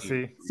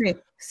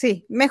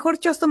 Sí. Mejor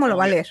Chóstomo lo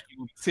va a leer.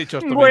 Sí,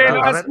 Chóstomo.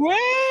 Buenas.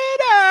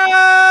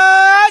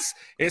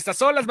 Estas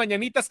son las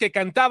mañanitas que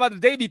cantaba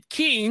David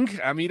King.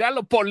 A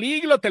mirarlo,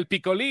 políglota el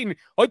Picolín.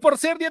 Hoy por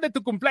ser día de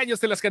tu cumpleaños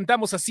te las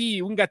cantamos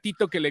así. Un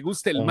gatito que le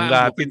guste el mambo. Un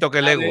gatito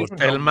que le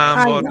guste el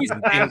mambo.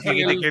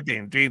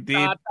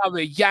 Tata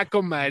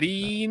Bellaco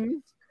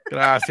Marín.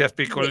 Gracias,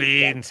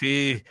 Picolín.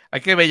 Sí,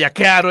 hay que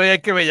bellaquear, hay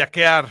que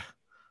bellaquear.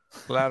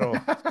 Claro.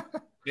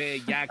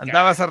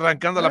 Andabas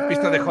arrancando la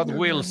pista de Hot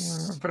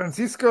Wheels.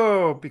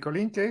 Francisco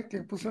Picolín, ¿qué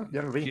puso?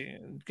 Ya lo vi.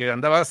 Que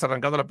andabas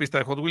arrancando la pista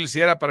de Hot Wheels.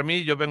 Si era para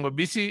mí, yo vengo en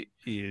bici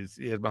y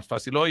es más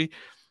fácil hoy.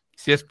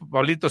 Si es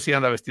Pablito, sí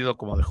anda vestido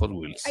como de Hot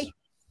Wheels. Ay.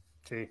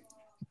 Sí.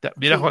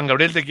 Mira, Juan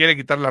Gabriel te quiere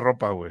quitar la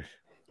ropa, güey.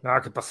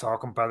 No, ¿qué pasó,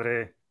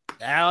 compadre?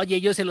 Oye,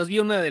 yo se los vi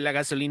una de la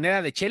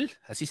gasolinera de Shell,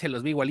 así se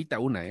los vi igualita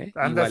una,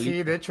 Anda, igualita.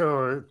 Sí, de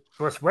hecho,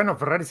 pues bueno,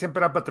 Ferrari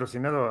siempre ha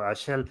patrocinado a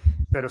Shell,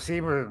 pero sí,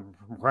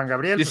 Juan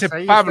Gabriel. Dice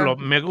pues ahí Pablo,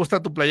 está. me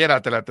gusta tu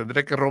playera, te la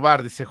tendré que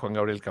robar, dice Juan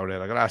Gabriel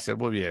Cabrera. Gracias,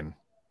 muy bien.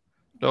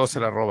 Luego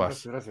se la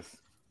robas. Gracias.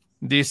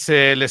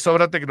 Dice, le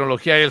sobra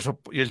tecnología y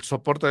el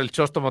soporte del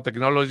Chóstomo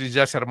Technologies,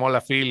 ya se armó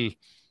la fil.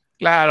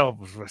 Claro,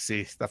 pues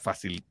sí, está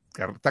fácil,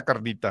 está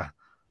carnita.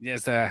 Ya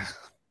está.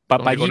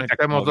 Papayita.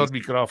 Conectemos 2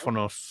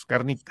 micrófonos,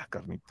 carnita.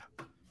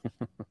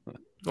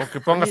 O que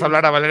pongas a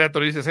hablar a Valeria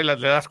Torices, le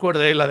das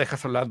cuerda y la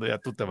dejas hablando, ya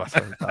tú te vas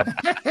a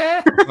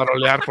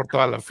rolear por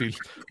toda la fila.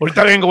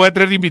 Ahorita vengo, voy a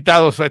traer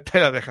invitados, ahorita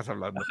la dejas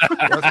hablando.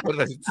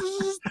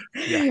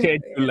 Qué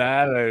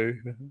chulada.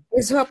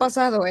 Eso ha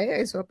pasado,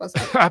 Eso ha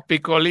pasado.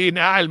 Picolín,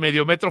 el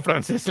mediometro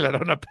francés le hará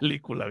una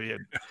película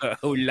bien.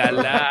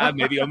 ¡Ulala,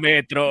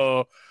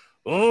 mediometro!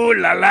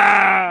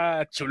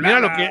 ¡Ulala,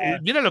 chulada!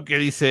 Mira lo que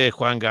dice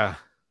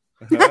Juanga.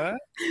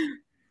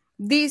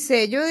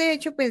 Dice, yo de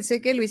hecho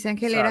pensé que Luis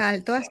Ángel era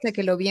alto hasta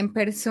que lo vi en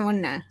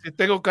persona. Sí,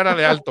 tengo cara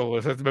de alto,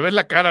 o sea, me ves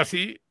la cara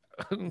así,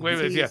 güey,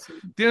 me decía,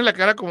 tienes la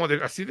cara como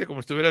así de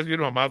como si estuvieras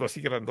bien mamado,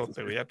 así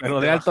grandote, güey. Pero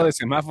de alto de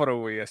semáforo,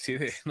 güey, así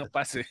de no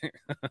pase.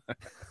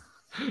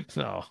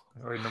 No.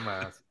 Hoy no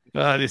más.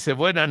 Dice,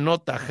 buena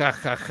nota,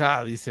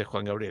 ja, dice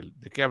Juan Gabriel.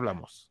 ¿De qué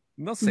hablamos?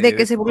 No sé. De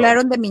que se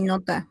burlaron de mi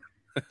nota.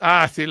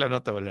 Sí, la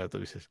nota, Valeria, tú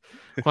dices.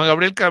 Juan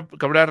Gabriel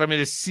Cabrera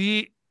Ramírez,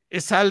 sí,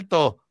 es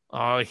alto.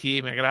 Ay,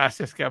 Jime,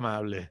 gracias, qué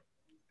amable.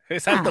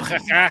 Es alto,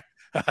 jaja.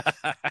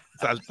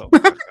 Es alto.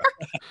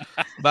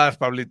 Vas,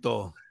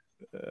 Pablito.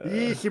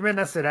 Y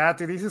Jimena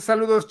Cerati dice,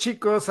 saludos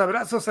chicos,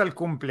 abrazos al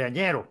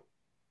cumpleañero.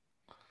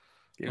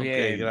 Qué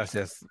bien.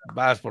 Gracias.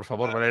 Vas, por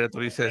favor, Valeria, tú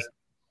dices.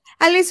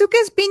 Alezuca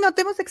Espino,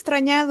 te hemos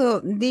extrañado.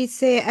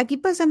 Dice, aquí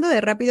pasando de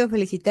rápido a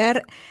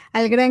felicitar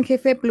al gran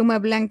jefe Pluma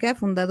Blanca,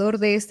 fundador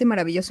de este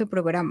maravilloso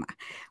programa.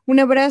 Un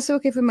abrazo,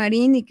 jefe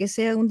Marín, y que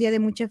sea un día de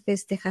mucha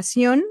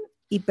festejación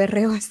y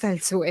perreo hasta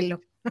el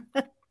suelo.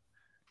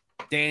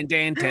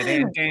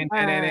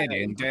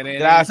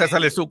 Gracias,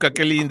 Alezuca,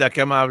 qué linda,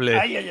 qué amable.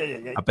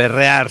 Ay. A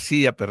perrear,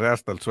 sí, a perrear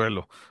hasta el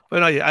suelo.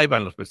 Bueno, ahí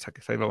van los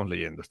mensajes, ahí vamos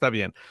leyendo, está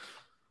bien.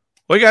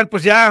 Oigan,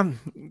 pues ya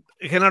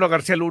Genaro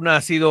García Luna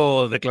ha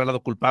sido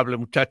declarado culpable,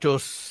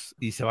 muchachos,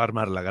 y se va a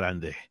armar la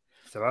grande.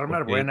 Se va a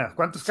armar buena.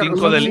 ¿Cuántos cargos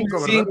son?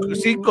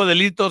 Cinco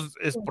delitos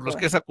por los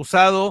que es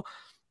acusado.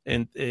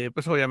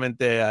 Pues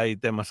obviamente hay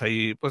temas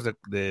ahí pues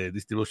de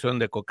distribución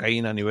de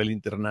cocaína a nivel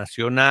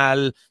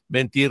internacional,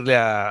 mentirle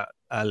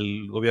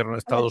al gobierno de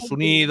Estados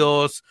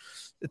Unidos,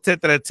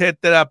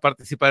 etcétera,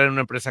 participar en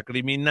una empresa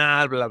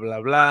criminal, bla, bla,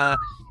 bla.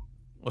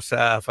 O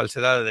sea,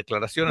 falsedad de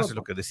declaraciones es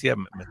lo que decía,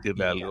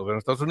 mentirle al gobierno de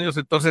Estados Unidos.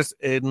 Entonces,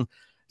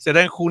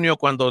 será en junio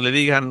cuando le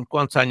digan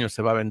cuántos años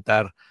se va a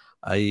aventar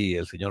ahí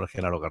el señor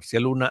Genaro García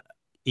Luna.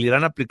 ¿Le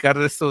irán a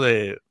aplicar esto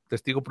de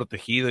testigo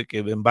protegido y que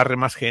embarre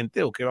más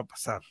gente o qué va a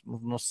pasar?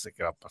 No sé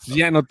qué va a pasar.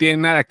 Ya no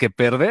tiene nada que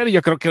perder.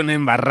 Yo creo que una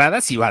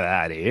embarrada sí va a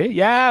dar, ¿eh?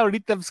 Ya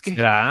ahorita, pues que.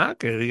 Ya,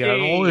 que diga,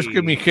 no, es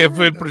que mi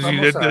jefe, el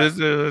presidente,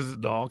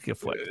 no, qué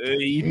fuerte.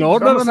 Y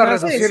vamos a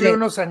reducirle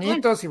unos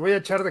añitos y voy a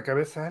echar de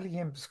cabeza a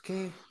alguien, pues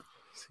qué.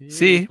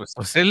 Sí,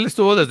 pues él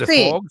estuvo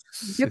desde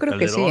Fox. Yo creo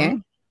que sí,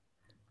 ¿eh?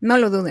 No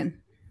lo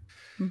duden.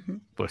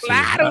 Pues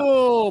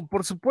claro,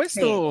 por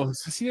supuesto,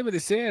 así debe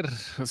de ser.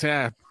 O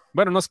sea,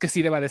 bueno, no es que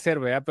sí deba de ser,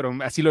 ¿verdad? Pero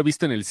así lo he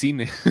visto en el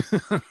cine.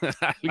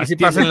 Así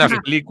pasa en las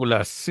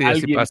películas. Sí,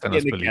 así pasa en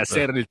las películas. Tiene que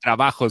hacer el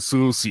trabajo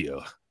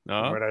sucio, ¿no?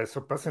 Ahora,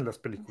 eso pasa en las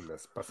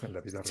películas, pasa en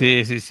la vida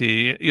real.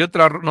 Sí. Y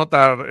otra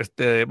nota,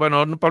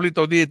 bueno,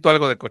 Pablito, di tú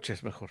algo de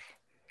coches mejor.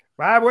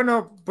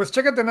 Bueno, pues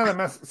chécate nada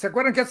más. ¿Se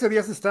acuerdan que hace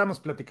días estábamos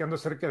platicando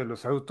acerca de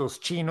los autos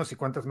chinos y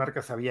cuántas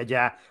marcas había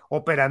ya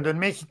operando en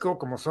México,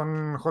 como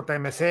son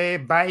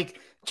JMC, Bike,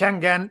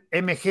 Chang'an,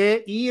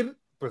 MG y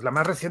pues la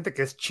más reciente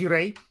que es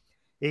Chery?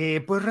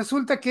 Pues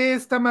resulta que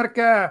esta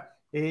marca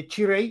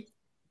Chery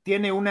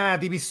tiene una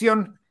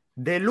división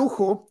de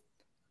lujo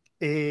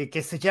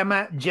que se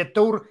llama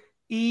Jetour,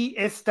 y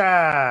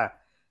esta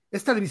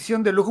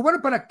división de lujo,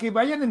 bueno, para que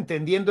vayan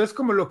entendiendo, es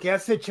como lo que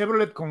hace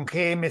Chevrolet con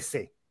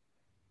GMC.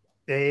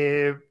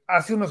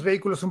 Hace unos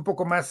vehículos un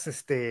poco más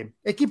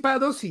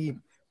equipados y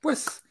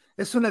pues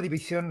es una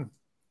división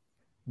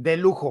de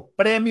lujo,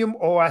 premium,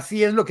 o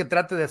así es lo que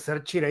trata de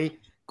hacer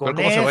Chery con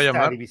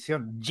esta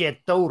división,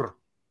 Jetour,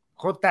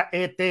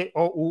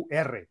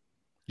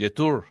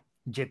 Jetour.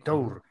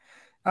 Jetour.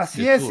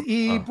 Así es,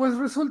 y pues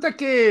resulta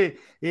que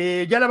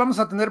ya la vamos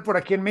a tener por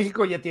aquí en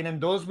México. Ya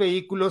tienen 2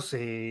 vehículos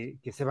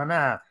que se van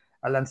a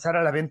lanzar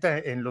a la venta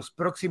en los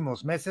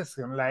próximos meses,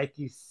 son la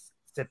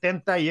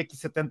X70 y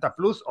X70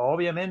 Plus.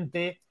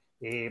 Obviamente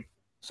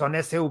son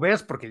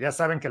SUVs, porque ya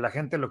saben que la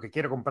gente lo que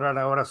quiere comprar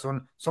ahora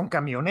son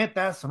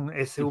camionetas, son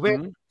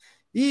SUV.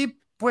 Y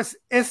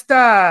pues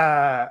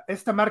esta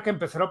marca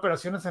empezará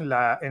operaciones en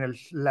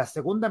la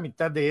segunda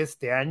mitad de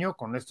este año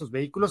con estos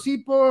vehículos, y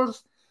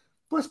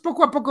pues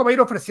poco a poco va a ir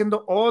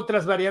ofreciendo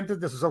otras variantes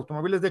de sus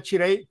automóviles de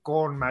Chery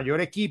con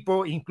mayor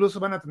equipo. Incluso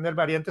van a tener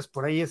variantes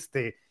por ahí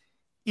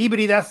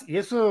híbridas, y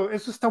eso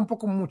está un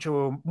poco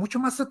mucho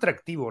más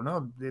atractivo,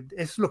 ¿no?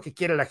 Es lo que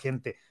quiere la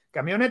gente,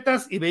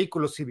 camionetas y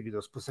vehículos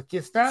híbridos. Pues aquí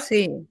está,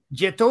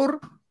 Jetour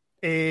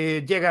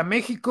llega a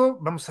México.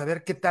 Vamos a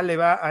ver qué tal le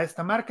va a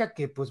esta marca,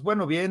 que pues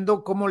bueno,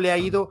 viendo cómo le ha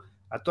ido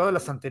a todas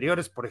las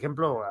anteriores, por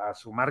ejemplo, a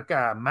su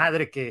marca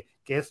madre que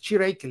es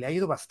Chery, que le ha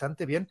ido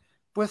bastante bien,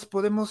 pues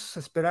podemos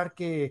esperar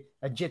que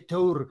a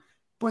Jetour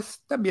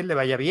pues también le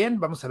vaya bien.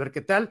 Vamos a ver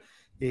qué tal.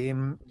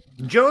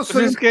 Yo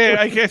soy...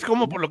 Pues es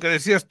como por lo que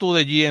decías tú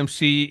de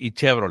GMC y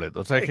Chevrolet.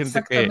 O sea, hay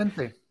gente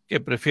que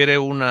prefiere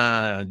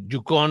una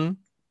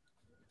Yukon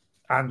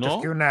antes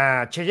que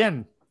una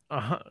Cheyenne.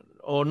 Ajá.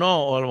 O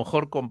no, o a lo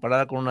mejor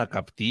comparada con una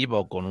Captiva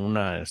o con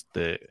una,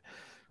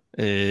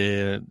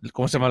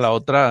 ¿cómo se llama la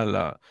otra?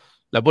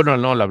 La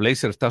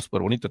Blazer está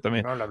súper bonito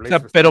también. No, o sea,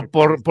 pero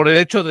por el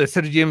hecho de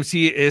ser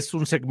GMC es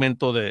un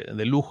segmento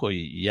de lujo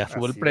y ya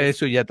sube el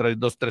precio y ya trae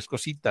 2, 3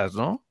 cositas,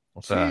 ¿no?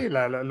 O sea, sí,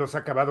 los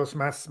acabados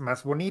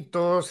más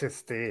bonitos,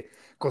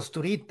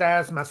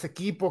 costuritas, más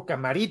equipo,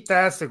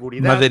 camaritas,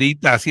 seguridad.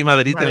 Maderita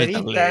en el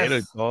tablero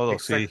y todo,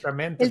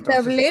 exactamente. El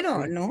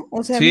tablero, ¿no?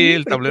 O sea, sí,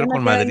 el tablero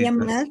con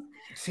maderitas.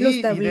 Sí,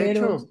 los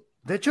tableros.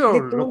 Y de hecho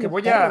lo que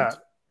voy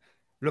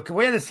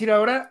a decir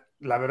ahora,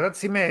 la verdad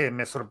sí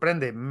me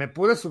sorprende. Me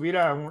pude subir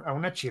a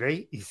una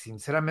Chery y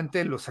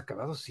sinceramente los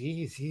acabados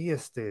sí,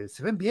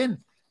 se ven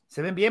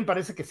bien,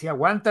 parece que sí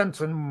aguantan,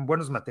 son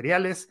buenos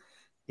materiales.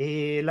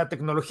 La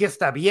tecnología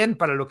está bien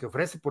para lo que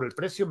ofrece por el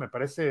precio. Me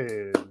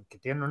parece que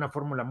tienen una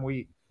fórmula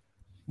muy,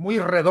 muy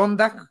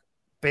redonda,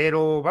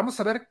 pero vamos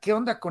a ver qué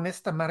onda con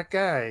esta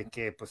marca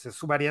que pues es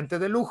su variante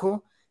de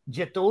lujo,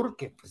 Jetour,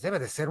 que pues debe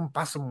de ser un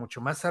paso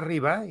mucho más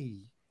arriba,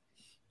 y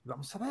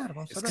vamos a ver.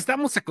 Que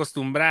estamos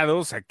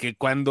acostumbrados a que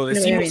cuando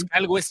decimos que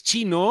algo es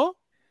chino,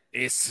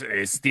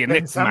 tiene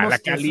pensamos mala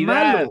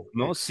calidad, malo,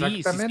 ¿no?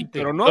 Sí,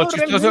 pero no. Lo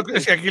chistoso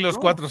es que aquí los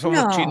 4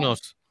 somos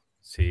chinos.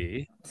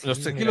 Sí.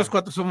 Aquí los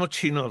 4 somos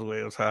chinos,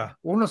 güey, o sea.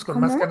 Unos con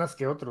más canas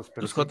que otros.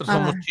 Pero los 4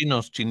 somos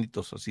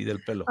chinitos, así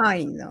del pelo.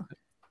 Ay, no.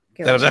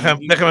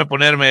 Déjame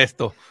ponerme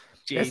esto.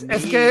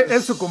 Es que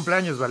es su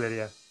cumpleaños,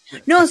 Valeria.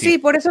 No, sí,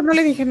 por eso no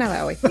le dije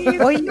nada hoy.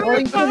 Hoy no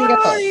diga todo.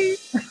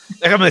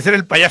 Déjame de ser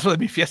el payaso de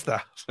mi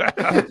fiesta.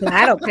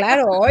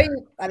 Claro, hoy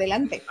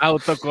adelante.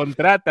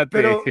 Autocontrátate.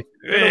 Pero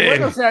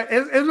bueno, o sea,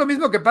 es lo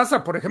mismo que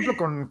pasa, por ejemplo,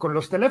 con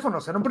los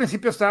teléfonos. En un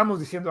principio estábamos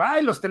diciendo,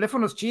 ay, los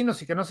teléfonos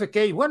chinos y que no sé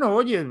qué. Y bueno,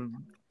 oye,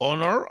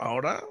 Honor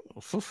ahora,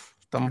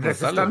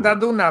 les están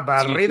dando una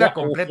barrida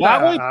completa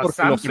Huawei a porque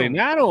Samsung. lo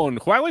frenaron.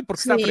 Huawei porque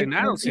está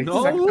frenado. Si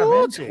no,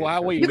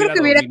 Huawei yo creo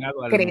que hubiera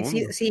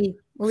crecido, sí,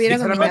 hubiera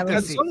dominado.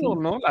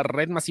 ¿no? La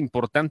red más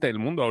importante del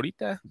mundo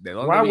ahorita. ¿De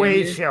dónde Huawei,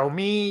 viene?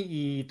 Xiaomi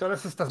y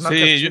todas estas marcas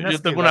chinas.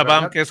 Yo tengo una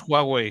BAM que es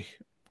Huawei.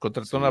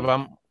 Contrató una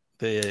BAM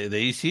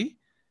de Easy.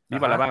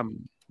 Viva la BAM.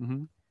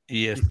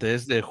 Y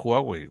es de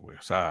Huawei, güey.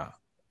 O sea,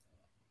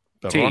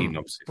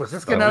 perdón. Pues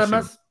es que nada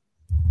más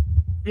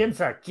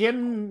piensa,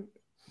 ¿quién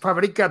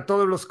fabrica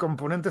todos los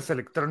componentes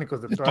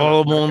electrónicos de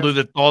todo el mundo y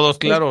de todos?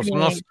 Claro,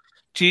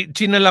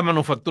 China es la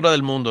manufactura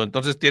del mundo,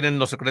 entonces tienen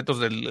los secretos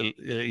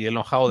y el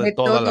know-how de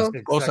todas las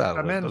cosas.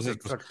 Entonces,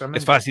 pues,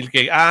 es fácil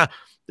que,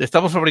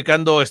 estamos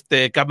fabricando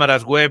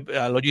cámaras web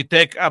a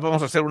Logitech,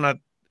 vamos a hacer una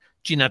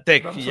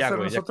Chinatech. Vamos y ya, a hacer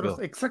güey, nosotros,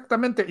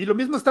 exactamente. Y lo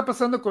mismo está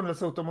pasando con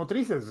las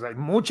automotrices. Hay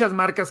muchas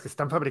marcas que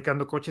están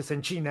fabricando coches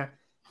en China.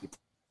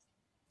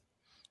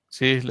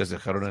 Sí, les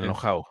dejaron el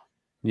know-how.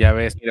 Ya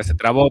ves, mira, se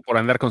trabó por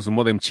andar con su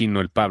modem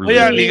chino el Pablo. Voy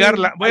a ligar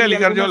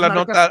yo la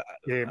nota.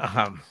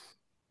 Ajá.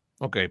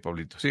 Ok,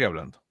 Pablito, sigue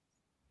hablando.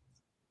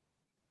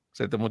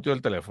 Se te muteó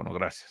el teléfono,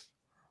 gracias.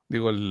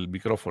 Digo, el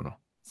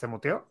micrófono. ¿Se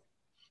muteó?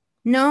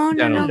 No.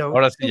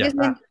 Ahora sí ya.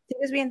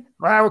 Sigues bien.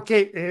 Ok.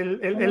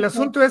 El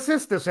asunto es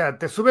o sea,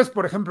 te subes,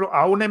 por ejemplo,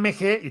 a un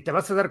MG y te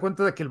vas a dar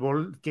cuenta de que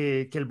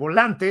el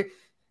volante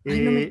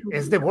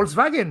es de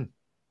Volkswagen.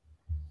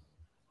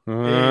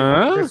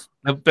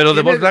 Pero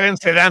de Volkswagen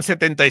se dan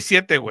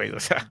 77, güey, o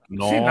sea.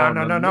 No.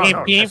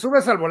 Te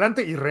subes al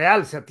volante y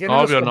real, o sea, tiene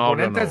los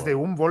componentes de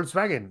un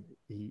Volkswagen.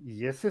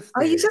 Y es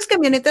Ay, esas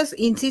camionetas,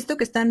 insisto,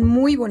 que están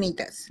muy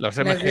bonitas. Las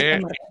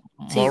MG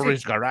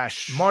Morris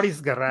Garage.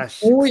 Morris Garage.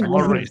 Uy,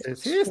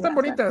 sí, están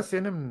bonitas,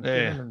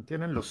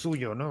 tienen lo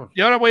suyo, ¿no?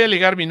 Y ahora voy a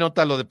ligar mi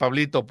nota a lo de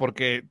Pablito,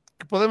 porque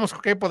 ¿qué podemos?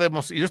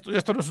 Y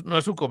esto no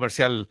es un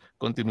comercial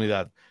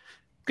continuidad.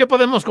 ¿Qué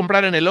podemos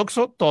comprar en el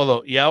Oxxo?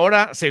 Todo. Y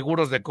ahora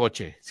seguros de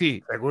coche.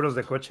 Sí. Seguros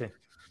de coche.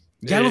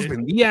 Ya los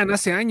vendían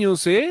hace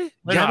años, ¿eh?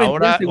 Bueno, ya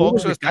ahora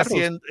Oxxo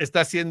está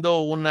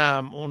haciendo un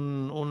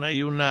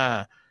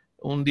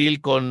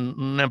deal con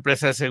una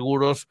empresa de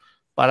seguros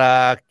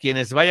para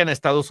quienes vayan a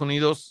Estados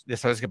Unidos. Ya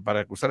sabes que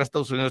para cruzar a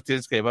Estados Unidos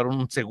tienes que llevar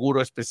un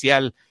seguro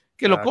especial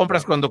que lo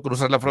compras cuando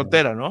cruzas la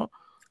frontera, ¿no?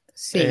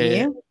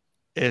 Sí.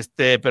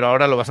 Pero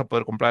ahora lo vas a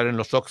poder comprar en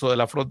los Oxxo de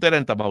la frontera,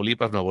 en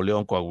Tamaulipas, Nuevo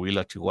León,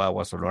 Coahuila,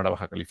 Chihuahua, Sonora,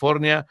 Baja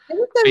California.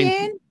 Está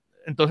bien.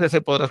 Entonces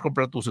podrás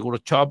comprar tu seguro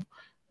Chubb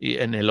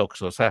en el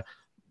Oxxo. O sea,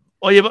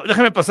 oye,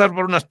 déjame pasar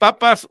por unas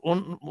papas,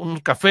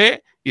 un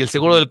café y el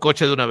seguro del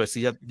coche de una vez,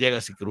 y ya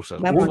llegas y cruzas.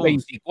 Un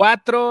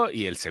 24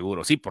 y el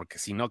seguro, sí, porque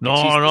si no...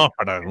 No,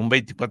 para un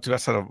 24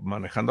 si vas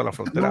manejando la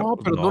frontera. No,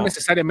 pues pero no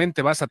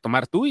necesariamente vas a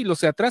tomar tú y los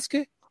de atrás,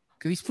 ¿qué?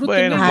 Que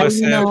disfruten. Bueno, puede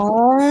ser.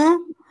 No.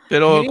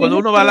 Pero cuando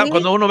uno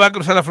va a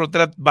cruzar la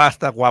frontera, va a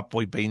estar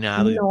guapo y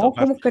peinado. No,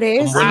 ¿cómo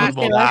crees?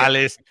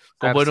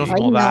 Con buenos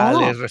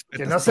modales,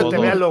 que no se te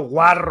vea lo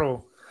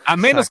guarro. A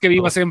menos que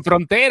vivas en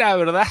frontera,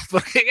 ¿verdad?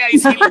 Porque ahí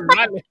sí les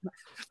vale.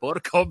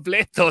 Por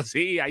completo,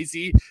 sí, ahí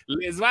sí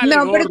les vale.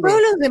 No, pero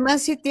todos los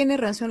demás sí tiene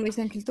razón, Luis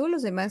Ángel. Todos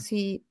los demás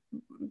sí.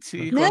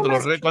 Sí,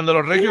 cuando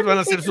los regios van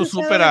a hacer su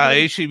súper a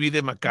H&B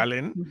de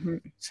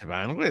McAllen, se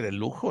van, güey, de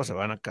lujo, se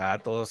van acá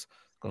todos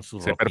con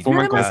sus se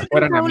perfuman como si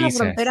fueran a misa.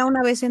 La frontera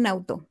una vez en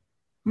auto.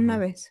 Una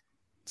vez.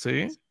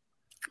 ¿Sí?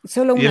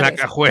 Solo una vez. Y en la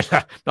vez.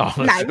 Cajuela. No,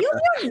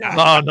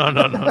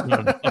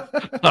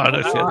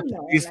 es cierto.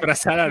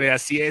 Disfrazada de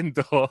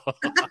asiento.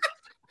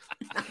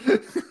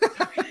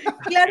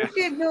 Claro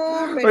que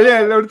no. Pero... Oye,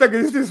 ahorita que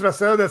dices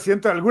disfrazado de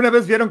asiento, ¿alguna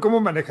vez vieron cómo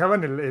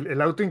manejaban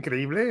el auto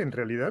increíble en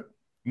realidad?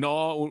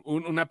 No,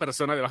 una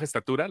persona de baja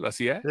estatura lo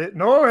hacía.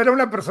 No, era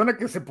una persona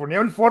que se ponía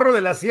el forro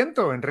del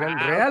asiento, en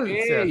real.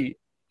 Okay. O sea,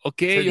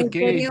 Ok.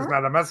 Pues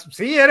nada más,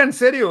 sí, era en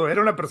serio,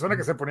 era una persona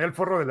que se ponía el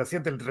forro del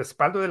asiento, el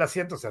respaldo del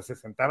asiento, o sea, se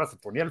sentaba, se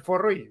ponía el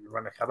forro y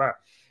manejaba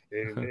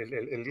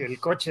el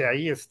coche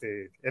ahí,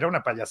 era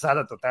una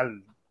payasada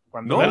total.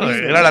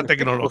 Era la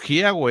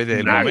tecnología, güey,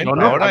 del momento.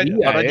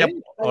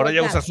 Ahora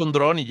ya usas un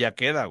dron y ya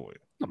queda, güey.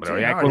 No, pero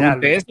ya con un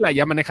Tesla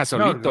ya maneja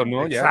solito,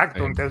 ¿no?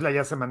 Exacto, un Tesla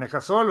ya se maneja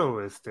solo,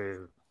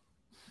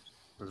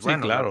 Pues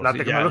bueno, claro, la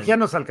tecnología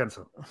nos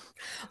alcanzó.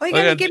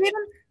 Oigan, ¿y qué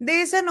vieron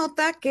de esa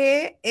nota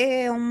que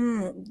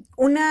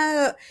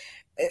una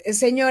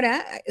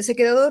señora se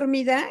quedó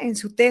dormida en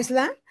su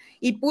Tesla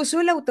y puso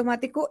el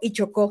automático y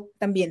chocó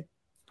también?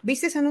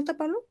 ¿Viste esa nota,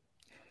 Pablo?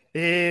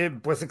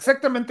 Pues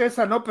exactamente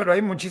esa no, pero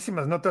hay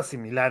muchísimas notas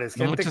similares.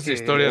 Muchas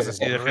historias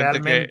así de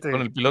gente que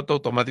con el piloto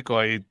automático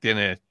ahí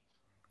tiene...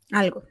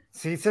 algo.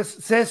 Sí,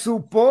 se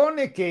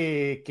supone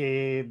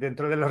que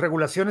dentro de las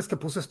regulaciones que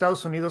puso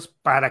Estados Unidos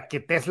para que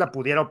Tesla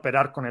pudiera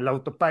operar con el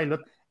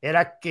autopilot,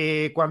 era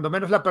que cuando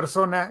menos la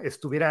persona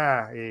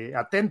estuviera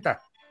atenta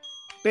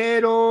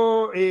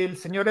pero el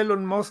señor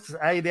Elon Musk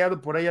ha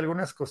ideado por ahí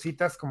algunas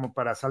cositas como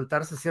para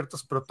saltarse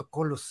ciertos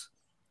protocolos.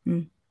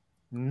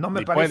 No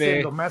me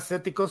parece lo más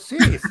ético. Sí.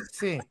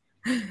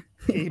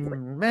 Y,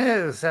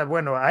 o sea,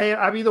 bueno,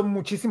 ha habido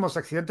muchísimos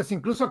accidentes.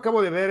 Incluso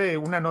acabo de ver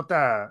una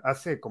nota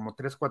hace como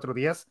 3-4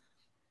 días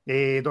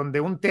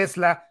donde un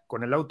Tesla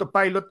con el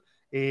autopilot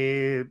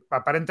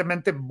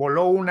aparentemente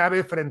voló un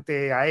ave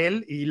frente a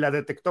él y la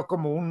detectó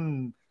como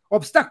un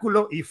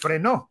obstáculo y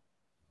frenó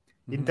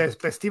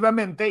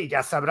intempestivamente, y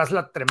ya sabrás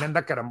la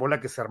tremenda carambola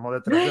que se armó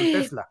detrás del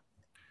Tesla.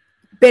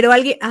 Pero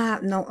alguien,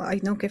 no,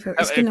 qué feo.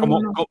 Es que como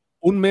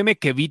un meme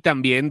que vi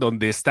también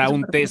donde está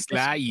un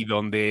Tesla y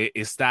donde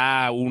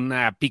está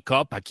una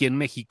pick-up aquí en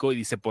México y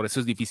dice, por eso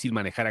es difícil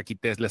manejar aquí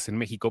Teslas en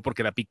México,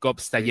 porque la pick-up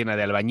está llena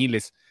de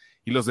albañiles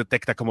y los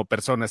detecta como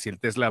personas y el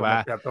Tesla como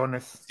va...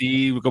 peatones.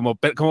 Sí,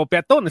 como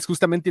peatones,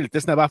 justamente, y el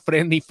Tesla va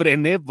frene y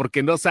frene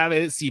porque no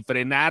sabe si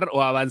frenar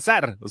o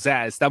avanzar. O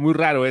sea, está muy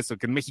raro eso,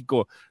 que en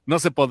México no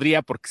se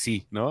podría porque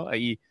sí, ¿no?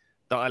 Ahí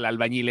toda la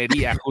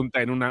albañilería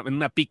junta en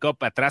una pick-up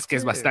atrás, que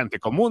es bastante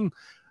común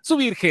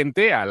subir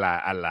gente a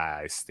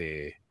la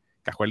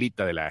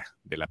cajuelita de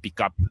la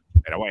pick-up.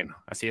 Pero bueno,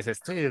 así es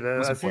esto. Sí,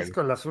 así es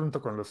con el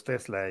asunto con los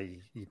Tesla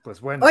y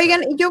pues bueno. Oigan,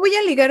 yo voy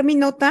a ligar mi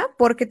nota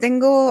porque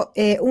tengo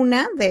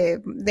una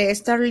de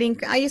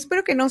Starlink. Ay,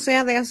 espero que no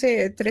sea de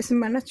hace 3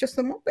 semanas,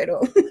 Chostomo, pero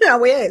la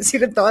voy a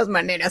decir de todas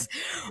maneras.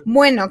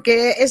 Bueno,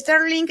 que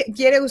Starlink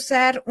quiere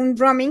usar un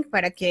roaming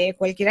para que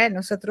cualquiera de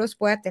nosotros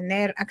pueda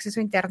tener acceso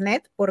a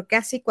internet por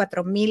casi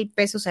 4,000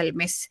 pesos al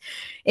mes.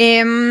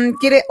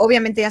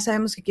 Obviamente ya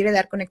sabemos que quiere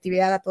dar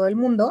conectividad a todo el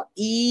mundo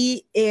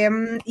y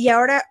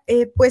ahora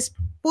pues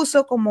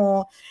puso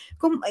como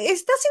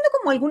está haciendo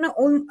como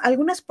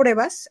algunas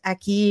pruebas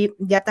aquí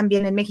ya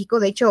también en México.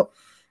 De hecho,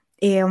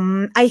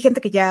 hay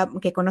gente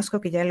que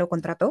conozco que ya lo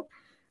contrató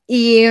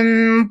y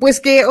pues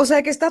que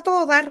está a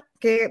todo dar,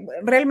 que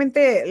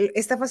realmente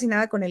está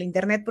fascinada con el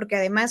internet porque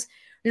además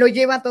lo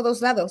lleva a todos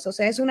lados. O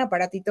sea, es un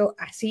aparatito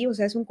así, o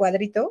sea, es un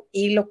cuadrito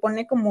y lo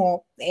pone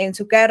como en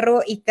su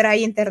carro y trae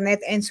internet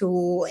en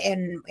su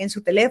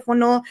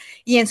teléfono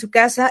y en su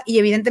casa, y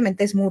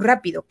evidentemente es muy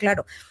rápido,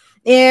 claro.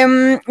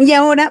 Y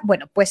ahora,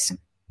 bueno, pues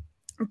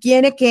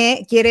quiere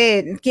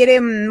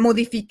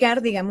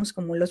modificar, digamos,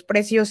 como los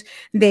precios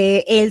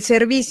del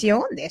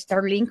servicio de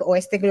Starlink o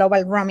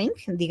Global Roaming,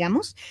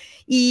 digamos.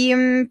 Y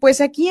pues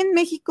aquí en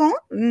México,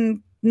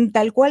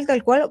 tal cual,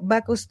 va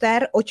a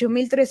costar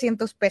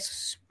 8,300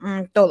 pesos.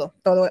 Todo,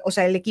 o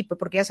sea, el equipo,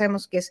 porque ya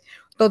sabemos que es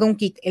todo un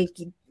kit,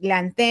 la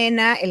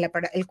antena,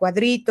 el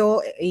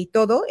cuadrito y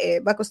todo,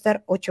 va a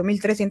costar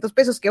 8,300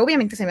 pesos, que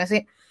obviamente se me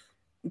hace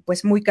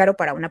pues muy caro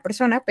para una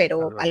persona,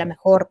 pero a lo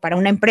mejor para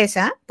una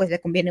empresa, pues le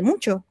conviene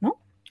mucho,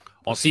 ¿no?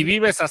 O si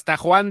vives hasta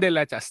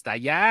hasta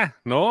allá,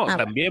 ¿no?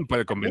 También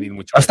puede convenir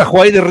mucho. Hasta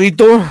Juárez de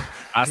Rito.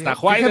 Hasta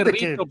Juárez de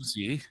Rito, pues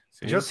sí.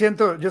 Yo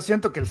siento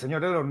que el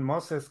señor Elon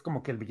Musk es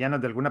como que el villano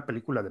de alguna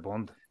película de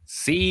Bond.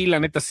 Sí, la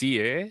neta sí,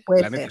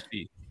 Puede la ser. neta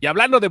sí. Y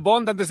hablando de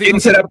Bond, antes de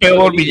 ¿Quién será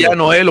peor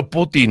villano, él o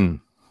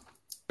Putin?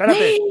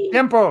 Espérate,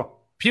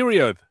 tiempo.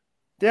 Period.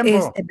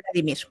 Tiempo.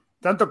 Vladimir.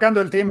 Están tocando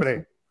el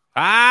timbre.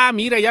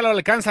 Mira, ya lo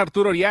alcanza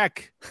Arturo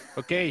Oriac.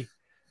 Ok. ¿De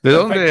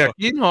dónde?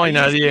 Aquí no hay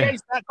nadie. Ahí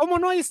está. ¿Cómo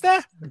no? Ahí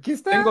está. Aquí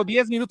está. Tengo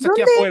 10 minutos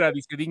 ¿Dónde? aquí afuera,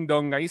 dice Ding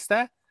Dong. Ahí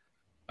está.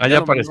 Ya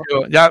apareció.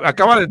 Ya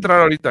acaba de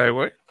entrar ahorita,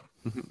 güey.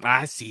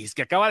 Sí, es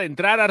que acaba de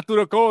entrar,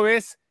 Arturo. ¿Cómo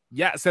ves?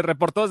 Ya se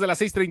reportó desde las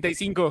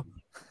 6:35.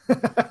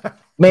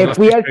 Me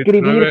fui a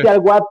escribirte al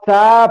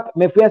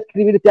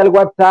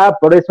WhatsApp,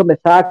 por eso me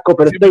saco,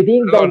 pero sí, estoy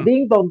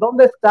Ding Dong,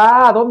 ¿dónde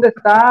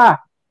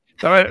está?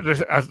 Estaba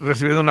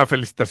recibiendo una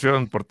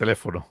felicitación por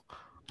teléfono.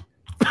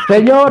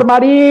 Señor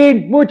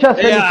Marín, muchas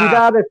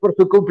felicidades por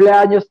su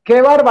cumpleaños.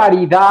 ¡Qué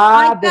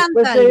barbaridad!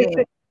 Después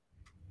de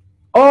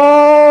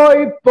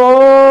hoy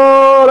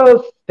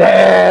por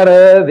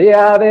ser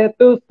día de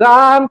tu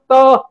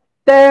santo,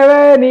 te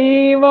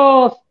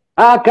venimos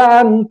a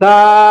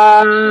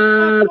cantar.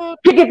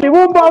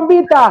 Chiquitibum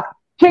bombita,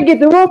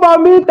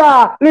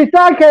 Luis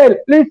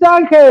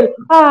Ángel.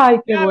 Ay,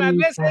 qué bonito. ¡Ya la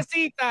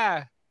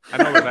necesita!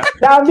 No, ¿verdad?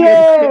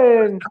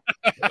 También.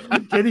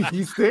 ¿Qué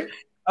dijiste?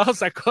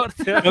 Vamos a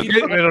corte.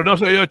 Okay, pero no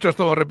soy yo,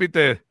 Chostomo,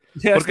 repite.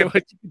 Ya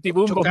porque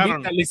Chiquitibum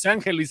bombita, Luis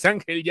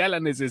Ángel ya la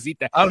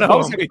necesita.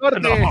 Vamos a corte.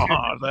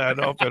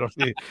 No, pero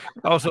sí.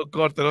 Vamos a un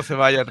corte, no se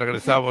vayan,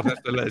 regresamos.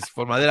 Esto es la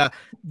Desinformadera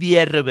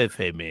de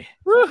RBFM.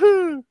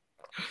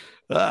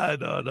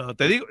 No.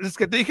 Te digo, es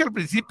que te dije al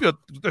principio,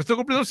 estoy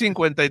cumpliendo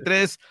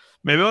 53,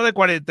 me veo de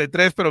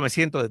 43, pero me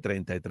siento de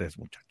 33,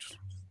 muchachos.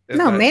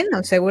 No,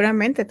 menos,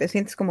 seguramente te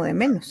sientes como de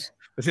menos.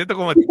 Me siento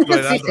como de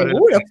edad. Sí,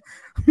 seguro.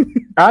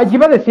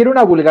 Iba a decir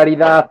una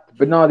vulgaridad.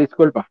 No,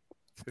 disculpa.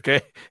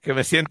 Que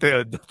me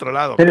siente de otro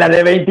lado. De la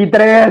de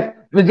 23,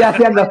 pues ya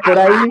si andas por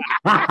ahí.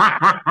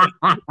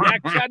 Ya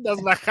que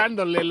andas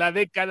bajándole la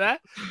década.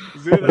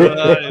 Sí,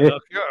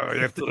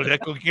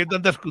 ¿con quién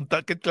andas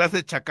juntando? ¿Qué clase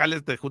de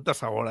chacales te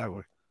juntas ahora,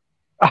 güey?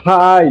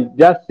 Ay,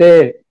 ya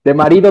sé. De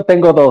marido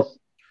tengo 2.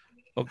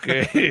 Ok.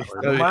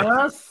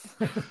 ¿Más?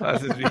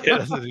 Haces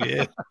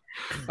bien.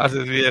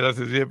 Haces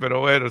bien, pero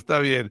bueno, está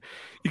bien.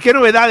 ¿Y qué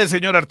novedades,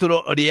 señor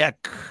Arturo Oriac?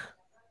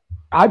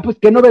 Ay, pues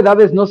qué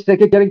novedades, no sé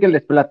qué quieren que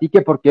les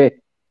platique,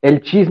 porque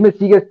el chisme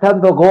sigue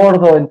estando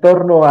gordo en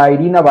torno a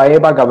Irina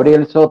Baeva,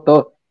 Gabriel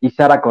Soto y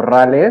Sara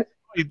Corrales.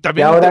 Y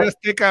también en TV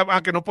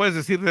Azteca, que no puedes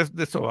decir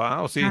de eso,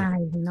 ¿o sí?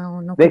 Ay,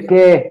 no. ¿De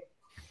qué?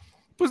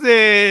 Pues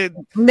de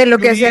lo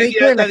que se ha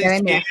dicho de la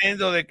academia.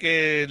 Diciendo de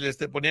que les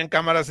ponían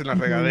cámaras en las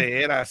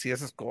regaderas y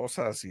esas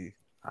cosas.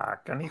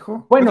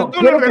 Canijo. Bueno, pues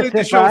todos los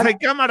reality shows hay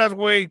cámaras,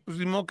 güey. Pues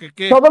ni que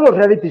qué. Todos los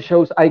reality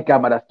shows hay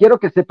cámaras. Quiero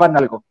que sepan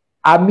algo.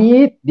 A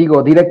mí,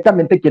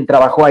 directamente quien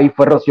trabajó ahí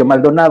fue Rocío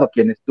Maldonado,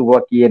 quien estuvo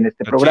aquí en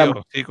este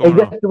programa. Sí,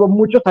 ella estuvo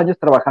muchos años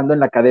trabajando en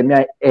la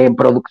academia en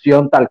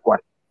producción tal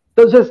cual.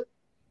 Entonces,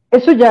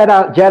 eso ya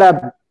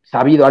era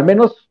sabido, al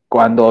menos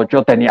cuando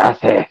yo tenía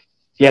hace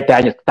 7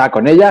 años que estaba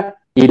con ella,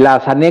 y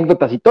las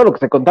anécdotas y todo lo que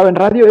se contaba en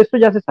radio, eso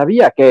ya se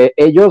sabía, que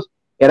ellos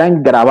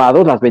eran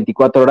grabados las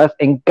 24 horas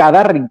en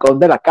cada rincón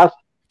de la casa.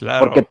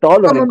 Claro. Porque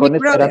todos los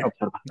rincones eran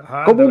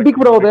observados. Como un Big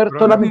Brother,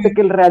 solamente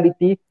que el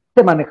reality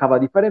se manejaba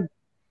diferente.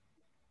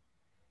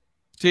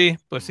 Sí,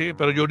 pues sí,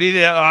 pero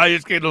Yuridia,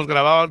 es que los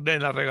grababan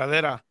en la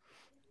regadera.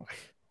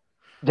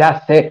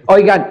 Ya sé.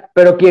 Oigan,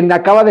 pero quien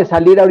acaba de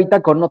salir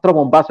ahorita con otro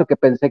bombazo que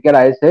pensé que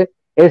era ese,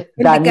 es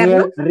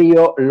Daniel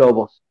Río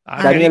Lobos.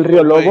 Daniel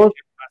Río Lobos.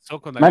 ¿Qué pasó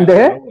con Daniel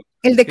Río Lobos?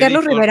 ¿El de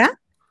Carlos Rivera?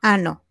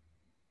 No.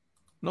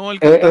 No, el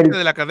cantante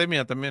de la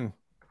academia también.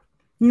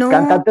 No.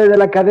 Cantante de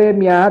la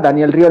academia,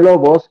 Daniel Río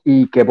Lobos,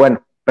 y que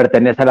bueno,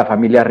 pertenece a la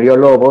familia Río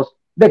Lobos,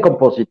 de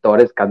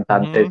compositores,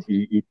 cantantes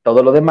y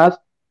todo lo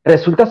demás.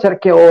 Resulta ser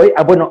que hoy,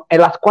 a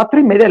las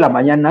 4:30 de la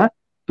mañana,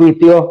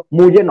 tuiteó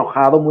muy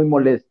enojado, muy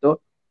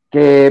molesto,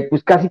 que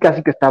pues casi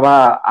que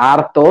estaba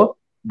harto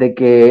de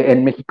que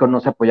en México no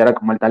se apoyara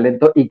como el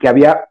talento y que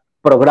había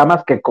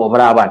programas que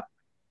cobraban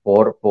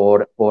por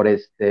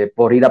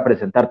ir a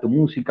presentar tu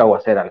música o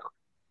hacer algo.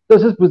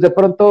 Entonces, pues de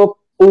pronto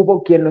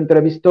hubo quien lo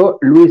entrevistó,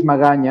 Luis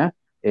Magaña,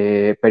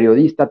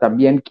 periodista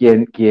también,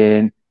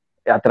 quien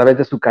a través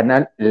de su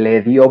canal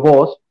le dio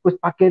voz, pues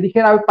para que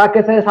dijera, para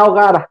que se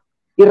desahogara.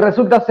 Y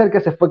resulta ser que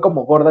se fue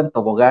como gorda en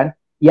tobogán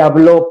y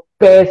habló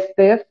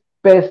pestes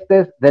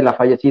de la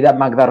fallecida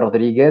Magda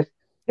Rodríguez,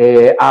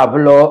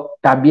 habló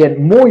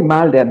también muy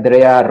mal de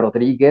Andrea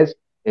Rodríguez,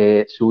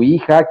 su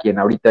hija, quien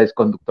ahorita es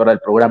conductora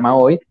del programa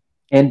hoy,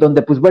 en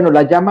donde pues bueno,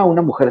 la llama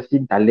una mujer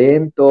sin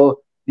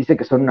talento, dice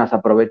que son unas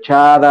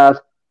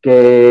aprovechadas,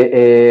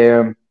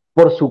 que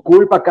por su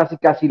culpa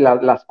casi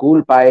las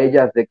culpa a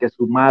ellas de que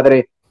su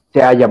madre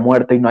se haya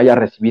muerto y no haya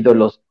recibido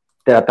los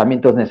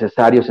tratamientos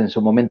necesarios en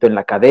su momento en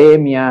la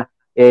academia,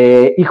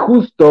 y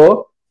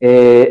justo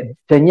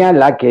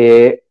señala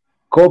que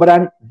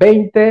cobran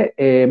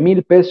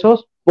 20,000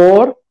 pesos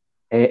por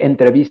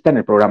entrevista en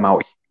el programa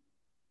hoy.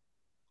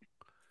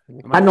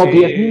 No,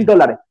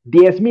 $10,000.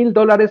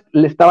 $10,000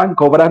 le estaban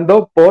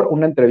cobrando por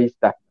una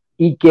entrevista.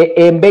 Y que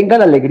en Venga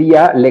la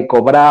Alegría le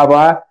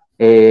cobraba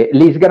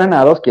Liz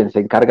Granados, quien se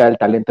encarga del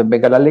talento en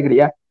Venga la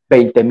Alegría,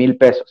 20,000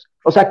 pesos.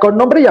 O sea, con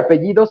nombre y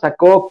apellido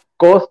sacó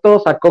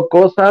costos, sacó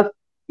cosas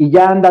y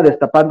ya anda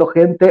destapando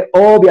gente.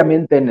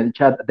 Obviamente en el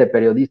chat de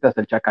periodistas,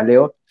 el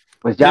chacaleo,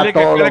 pues ya dile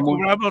todo. Que le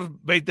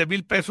cobramos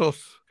 20,000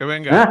 pesos, que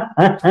venga.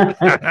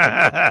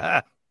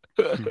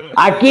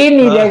 Aquí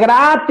ni de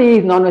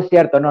gratis. No es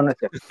cierto. No,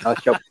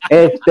 show.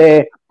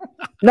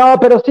 No,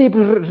 pero sí,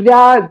 pues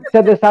ya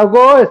se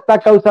desahogó, está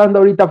causando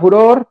ahorita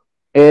furor.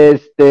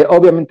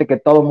 Obviamente que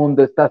todo el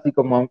mundo está así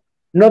como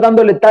no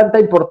dándole tanta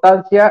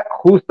importancia,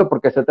 justo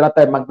porque se trata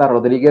de Magda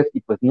Rodríguez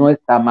y pues no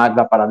está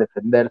Magda para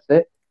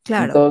defenderse.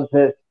 Claro.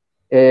 Entonces,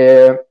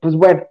 pues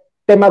bueno,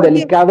 tema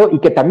delicado y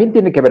que también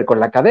tiene que ver con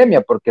la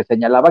academia, porque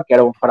señalaba que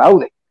era un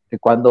fraude, que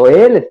cuando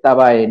él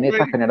estaba en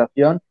esa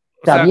generación,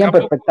 sabían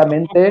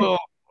perfectamente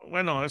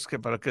bueno, es que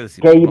para qué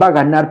decir. Que iba a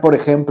ganar, por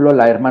ejemplo,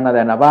 la hermana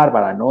de Ana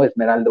Bárbara, ¿no?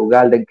 Esmeralda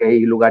Ugalde, en qué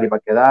lugar iba a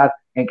quedar,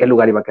 en qué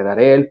lugar iba a quedar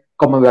él,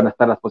 cómo iban a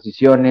estar las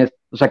posiciones,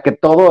 o sea que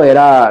todo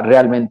era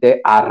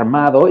realmente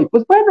armado, y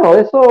pues bueno,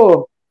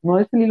 eso no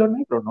es el hilo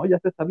negro, ¿no? Ya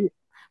se sabía.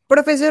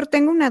 Profesor,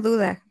 tengo una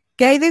duda.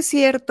 ¿Qué hay de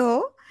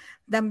cierto?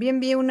 También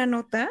vi una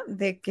nota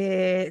de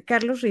que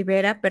Carlos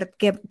Rivera,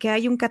 que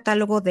hay un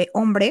catálogo de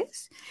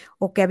hombres,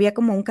 o que había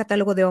como un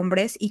catálogo de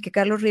hombres, y que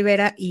Carlos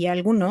Rivera y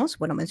algunos,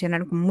 bueno,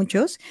 mencionaron como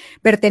muchos,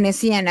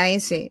 pertenecían a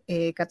ese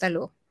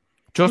catálogo.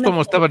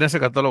 Chóstomo estaba en ese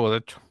catálogo, de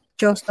hecho.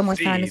 Chóstomo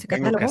estaba en ese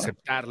catálogo. Tengo que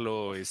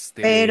aceptarlo.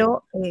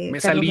 Pero me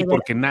salí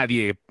porque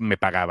nadie me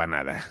pagaba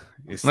nada.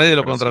 Nadie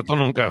lo contrató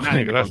nunca.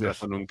 Nadie lo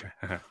contrató nunca.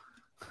 Ajá.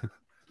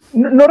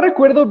 No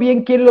recuerdo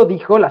bien quién lo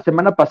dijo, la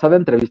semana pasada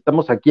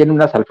entrevistamos aquí en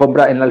la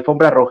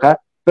alfombra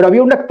roja, pero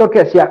había un actor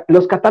que decía,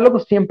 los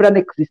catálogos siempre han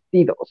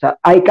existido, o sea,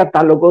 hay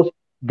catálogos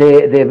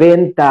de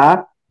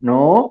venta,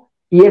 ¿no?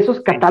 Y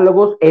esos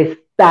catálogos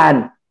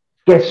están,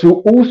 que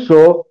su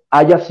uso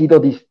haya sido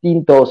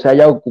distinto o se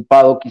haya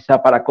ocupado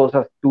quizá para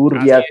cosas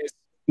turbias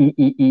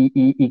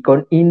y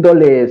con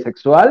índole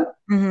sexual,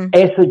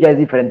 eso ya es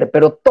diferente,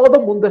 pero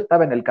todo el mundo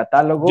estaba en el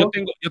catálogo. Yo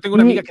tengo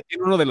una amiga que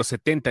tiene uno de los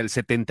 70, el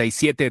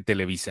 77 de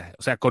Televisa,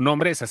 o sea, con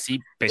hombres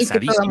así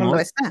pesadísimos. Y que todo el mundo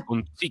está.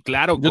 Sí,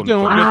 claro.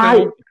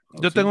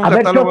 Yo tengo un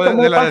catálogo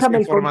de la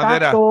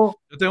desinformadera. Yo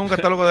tengo un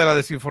catálogo de la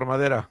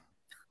desinformadera.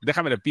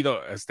 Déjame, le pido,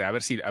 a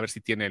ver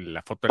si tiene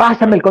la foto.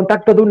 Pásame el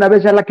contacto de una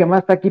vez, ya la que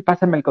más está aquí,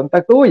 pásame el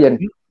contacto. Uy, en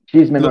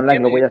Chisme Online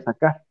lo voy a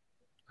sacar.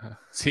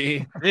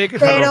 Sí.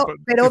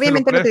 Pero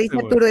obviamente lo que dice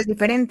Arturo es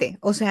diferente.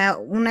 O sea,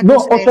 una no,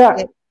 cosa o sea,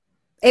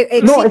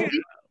 existe,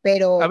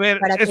 pero a ver,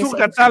 es un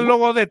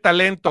catálogo de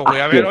talento, güey.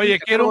 A ver, oye,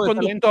 quiero un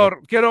conductor,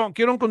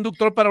 quiero un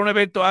conductor para un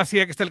evento. Sí,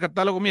 aquí está el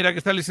catálogo, mira, aquí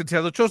está el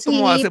licenciado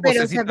Chostomo, hace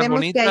vocecitas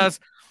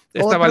bonitas,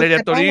 está Valeria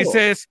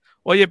Torices.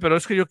 Oye, pero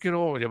es que yo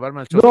quiero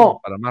llevarme al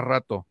Chostomo para más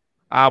rato.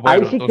 Bueno,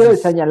 ahí sí quiero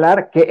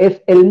señalar que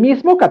es el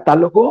mismo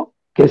catálogo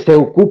que se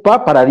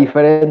ocupa para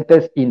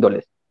diferentes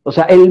índoles. O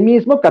sea, el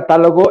mismo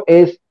catálogo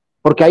es,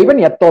 porque ahí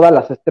venía todas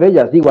las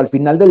estrellas. Digo, al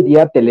final del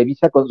día,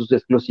 Televisa con sus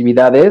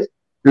exclusividades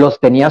los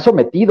tenía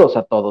sometidos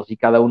a todos y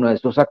cada uno de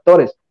sus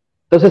actores.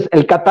 Entonces,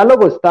 el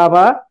catálogo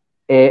estaba,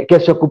 que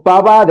se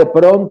ocupaba de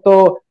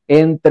pronto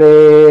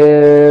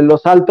entre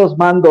los altos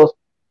mandos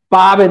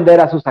para vender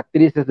a sus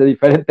actrices de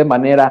diferente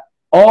manera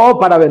o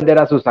para vender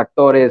a sus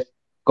actores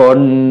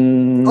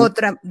con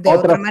otras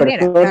personas,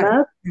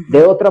 claro.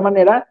 De otra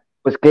manera,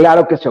 pues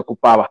claro que se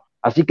ocupaba.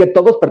 Así que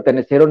todos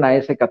pertenecieron a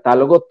ese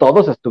catálogo,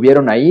 todos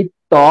estuvieron ahí,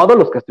 todos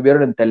los que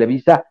estuvieron en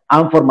Televisa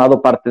han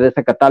formado parte de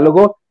ese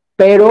catálogo,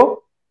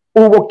 pero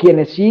hubo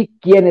quienes sí,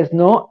 quienes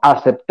no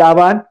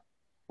aceptaban,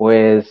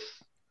 pues,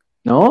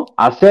 ¿no?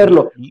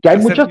 Hacerlo. Que hay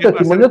muchos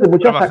testimonios de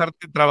muchas...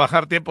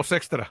 Trabajar tiempos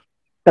extra.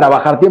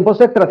 Trabajar tiempos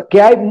extras,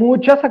 que hay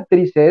muchas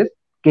actrices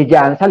que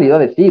ya han salido a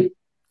decir,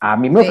 a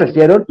mí me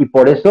ofrecieron y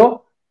por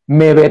eso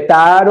me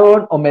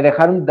vetaron o me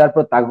dejaron de dar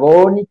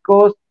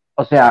protagónicos,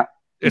 o sea...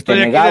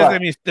 Estoy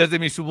aquí desde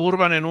mi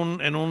suburban en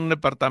un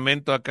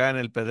departamento acá en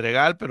el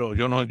Pedregal, pero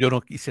yo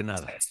no quise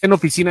nada. Está en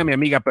oficina mi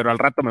amiga, pero al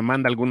rato me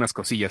manda algunas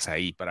cosillas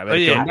ahí para ver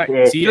qué onda.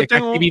 Sí,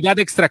 actividad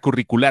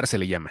extracurricular se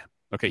le llama.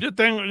 Okay. Yo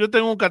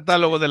tengo un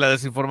catálogo de la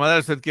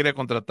desinformadera. Si usted quiere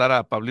contratar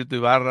a Pablito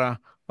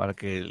Ibarra para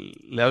que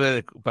le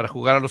hable para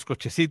jugar a los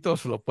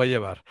cochecitos, se lo puede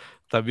llevar.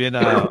 También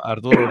a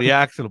Arturo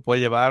Uriac se lo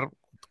puede llevar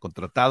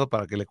contratado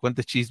para que le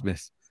cuente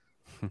chismes.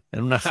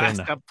 En una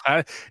cena.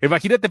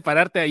 Imagínate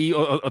pararte ahí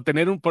o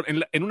tener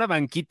en una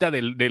banquita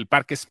del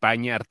Parque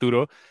España,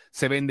 Arturo,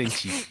 se venden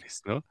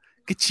chismes, ¿no?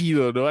 Qué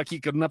chido, ¿no? Aquí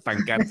con una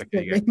pancarta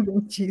que diga.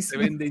 Se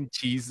venden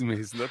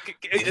chismes, ¿no?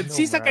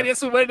 Sí sacaría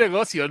su buen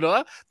negocio,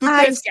 ¿no? Tú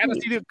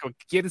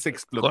quieres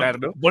explotar,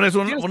 ¿no? Pones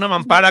una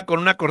mampara con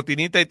una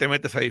cortinita y te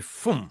metes ahí.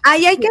 ¡Fum!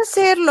 Ay, hay que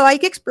hacerlo, hay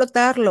que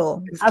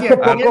explotarlo. ¿A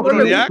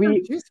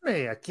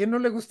quién no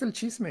le gusta el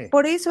chisme?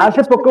 Por eso.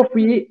 Hace poco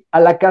fui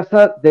a la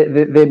casa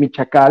de mi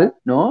chacal,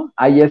 ¿no?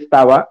 Ahí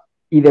estaba,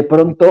 y de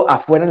pronto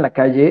afuera en la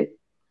calle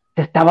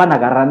se estaban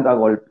agarrando a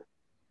golpe.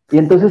 Y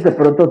entonces de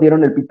pronto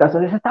dieron el pitazo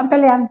de se están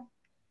peleando.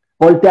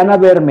 Voltean a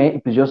verme, y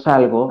pues yo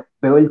salgo,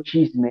 veo el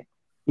chisme,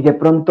 y de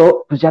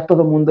pronto, pues ya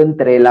todo mundo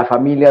entre la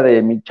familia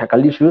de mi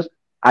Chacalicious,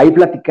 ahí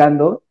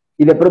platicando,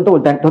 y de pronto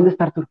voltean, ¿dónde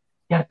está Arturo?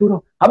 Y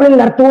Arturo,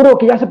 háblenle a Arturo,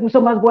 que ya se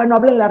puso más bueno,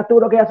 háblenle a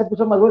Arturo, que ya se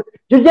puso más bueno.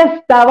 Yo ya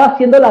estaba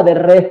haciendo la de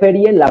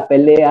referee en la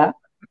pelea,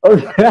 o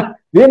sea,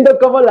 viendo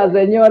cómo la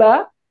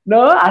señora,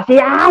 ¿no? Así,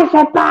 ¡ay,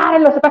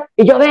 sepárenlos!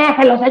 Y yo,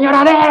 déjenlos,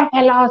 señora,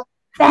 déjenlos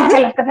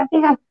que se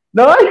sigan,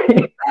 ¿no?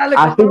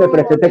 Así me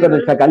presenté con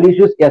el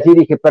Chacalicious, y así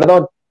dije,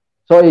 perdón,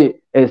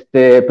 soy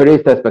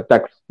periodista de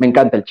espectáculos. Me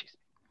encanta el chisme.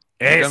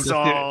 ¡Eso!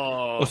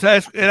 O sea,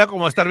 era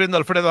como estar viendo a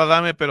Alfredo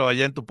Adame, pero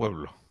allá en tu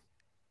pueblo.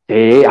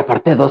 Sí,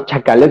 aparte dos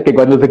chacales que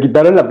cuando se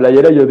quitaron la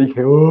playera yo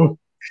dije,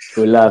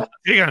 chulada.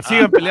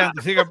 Sigan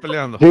peleando. Sigan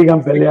peleando. ¿Se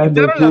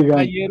quitaron la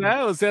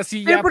playera? O sea,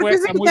 sí, ya ¿por qué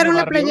se quitaron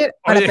la playera?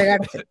 Para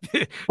pegarse.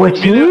 Pues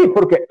sí,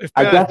 porque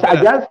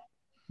allá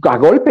a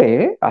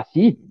golpe, ¿eh?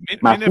 Así.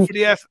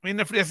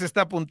 Mine Frías se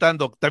está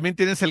apuntando. También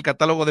tienes el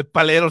catálogo de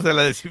paleros de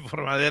la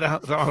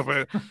desinformadera. O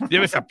sea,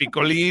 lleves a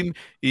Picolín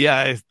y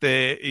a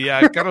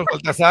Carlos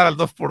Baltasar al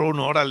 2x1,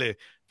 órale,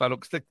 para lo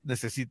que usted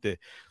necesite.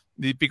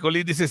 Y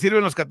Picolín dice,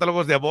 sirven los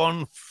catálogos de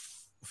Avon,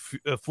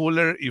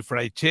 Fuller y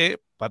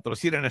Fraiche,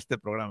 patrocinan este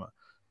programa.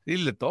 Sí,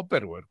 el de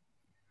Tupperware.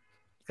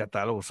 Los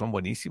catálogos son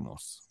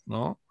buenísimos,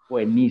 ¿no?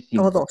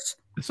 Buenísimos. Todos.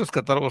 Esos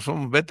catálogos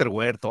son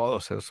Betterware,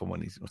 todos esos son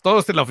buenísimos.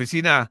 Todos en la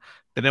oficina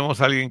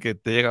tenemos a alguien que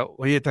te llega,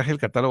 oye, traje el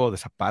catálogo de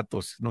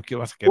zapatos, no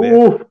quiero vas a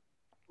querer.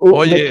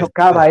 Oye,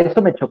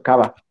 eso me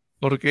chocaba.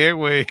 ¿Por qué,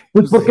 güey?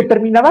 Pues porque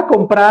terminaba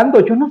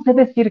comprando, yo no sé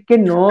decir que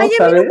no, ay,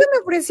 ¿sabes? A mí nunca me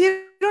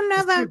ofrecieron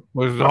nada.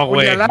 Pues no,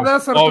 güey.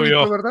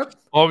 Obvio, ¿verdad?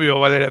 Obvio,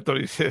 Valeria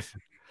Torices.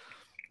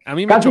 A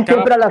mí me casi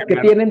siempre a las que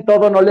tienen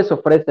todo no les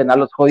ofrecen, a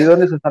los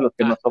jodidones es a los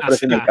que nos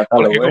ofrecen el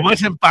catálogo. Porque como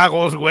hacen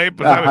pagos, güey,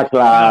 pues ajá,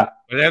 claro.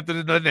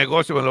 Entonces no es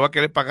negocio, me lo va a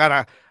querer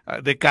pagar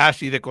de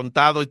cash y de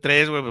contado y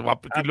 3, güey,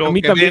 y luego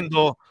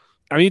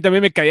a mí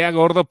también me caía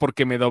gordo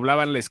porque me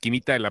doblaban la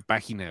esquinita de la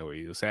página,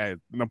 güey. O sea,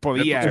 no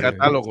podía. Los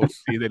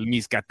catálogos. Sí, de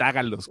mis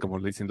catágalos, como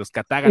le dicen, los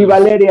catágalos. Y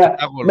Valeria,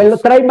 me lo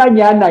trae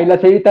mañana. Y la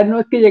señorita, no,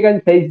 es que llega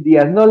en 6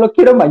 días. No, lo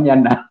quiero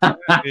mañana.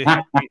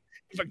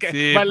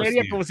 Sí, Valeria,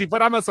 pues sí, como si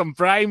fuera Amazon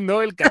Prime,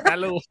 ¿no? El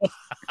catálogo.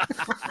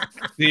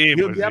 Sí,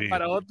 de un día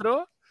para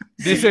otro.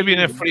 Dice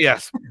Mine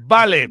Frías,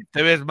 vale,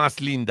 te ves más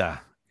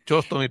linda.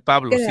 Chostom y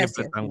Pablo, Gracias.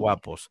 siempre tan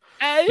guapos.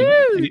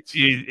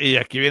 Y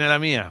aquí viene la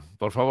mía.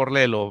 Por favor,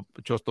 léelo,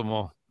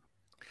 Chostomo.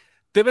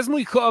 Te ves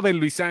muy joven,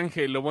 Luis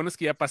Ángel. Lo bueno es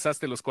que ya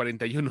pasaste los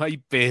 41. Ay,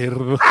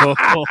 perdón.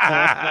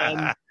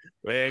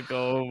 Me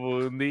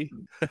confundí.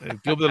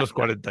 El club de los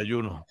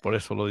 41. Por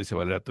eso lo dice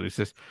Valeria. Tú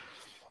dices.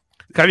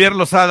 Javier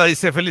Lozada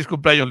dice: feliz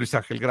cumpleaños, Luis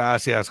Ángel.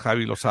 Gracias,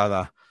 Javi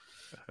Lozada.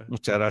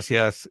 Muchas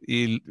gracias.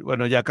 Y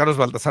bueno, ya Carlos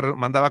Baltasar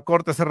mandaba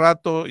corte hace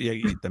rato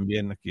y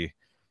también aquí.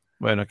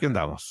 Bueno, aquí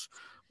andamos.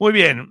 Muy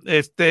bien.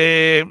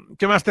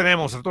 ¿Qué más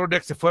tenemos? Arturo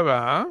Uriac se fue,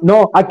 ¿verdad?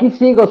 No, aquí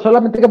sigo.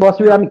 Solamente que me voy a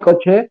subir a mi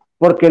coche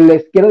porque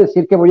les quiero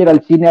decir que voy a ir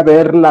al cine a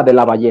ver la de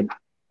la ballena.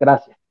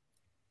 Gracias.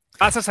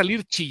 Vas a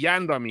salir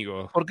chillando,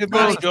 amigo. ¿Por qué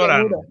todos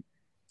lloran? Seguro.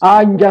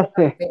 Ay, ya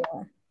sé.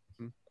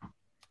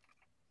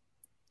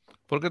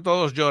 ¿Por qué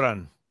todos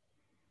lloran?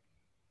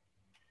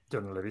 Yo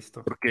no lo he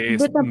visto. Porque Yo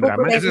es un tampoco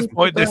drama. la he visto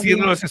todavía.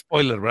 Decirlo es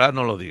spoiler, ¿verdad?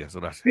 No lo digas,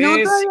 gracias. No,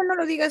 Es- todavía no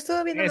lo digas,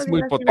 todavía no es lo muy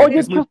digas. potente. Oye,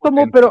 Es muy Chostomo,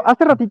 potente. pero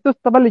hace ratito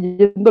estaba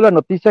leyendo la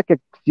noticia que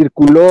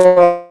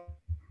circuló.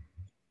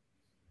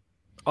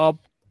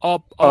 Up.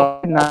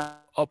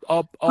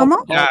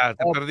 ¿Cómo? Ya,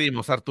 te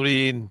perdimos,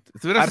 Arturín.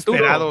 Te hubieras Arturo.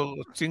 esperado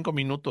 5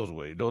 minutos,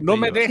 güey. No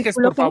me dejes,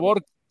 por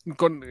favor,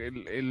 con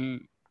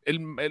el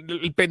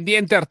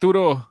pendiente,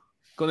 Arturo.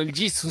 Con el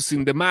Jesus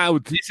in the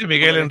mouth. Dice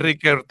Miguel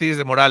Enrique Ortiz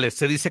de Morales,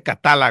 se dice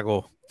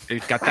catálogo.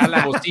 El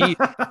catálogo, sí.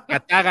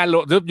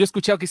 Catágalo. Yo he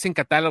escuchado que dicen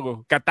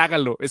catálogo.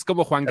 Catágalo. Es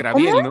como Juan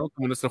Graviel, ¿no?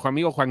 Como nuestro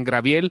amigo Juan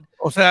Graviel.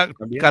 O sea,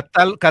 También.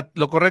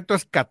 lo correcto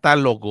es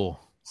catálogo.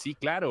 Sí,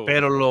 claro.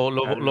 Pero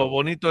lo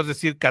bonito es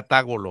decir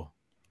catágolo.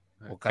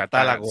 O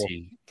catálogo.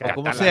 Sí. O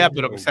como sea,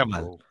 pero que sea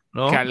mal,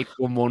 ¿no?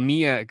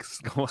 Calcomonía.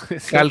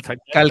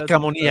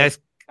 Calcamonía.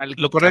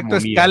 Lo correcto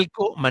es Calcamonía.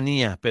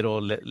 calcomanía,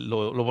 pero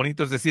lo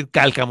bonito es decir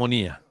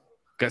calcamonía.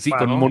 Casi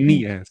Claro. con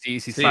monía. Sí.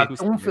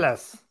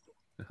 Patunflas.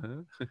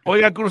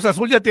 Oiga, Cruz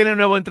Azul ya tiene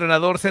nuevo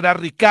entrenador, será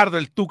Ricardo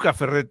el Tuca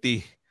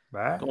Ferretti.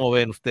 ¿Va? ¿Cómo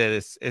ven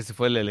ustedes? Ese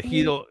fue el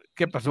elegido.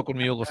 ¿Qué pasó con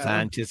mi Hugo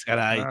Sánchez,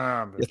 caray?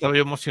 Ah, Ya estaba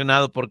yo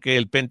emocionado porque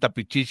el Penta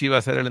Pichichi iba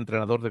a ser el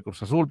entrenador de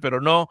Cruz Azul,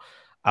 pero no.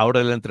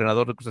 Ahora el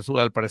entrenador de Cruz Azul,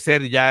 al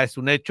parecer, ya es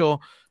un hecho,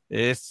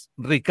 es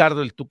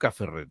Ricardo el Tuca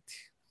Ferretti.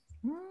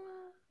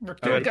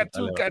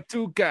 ok.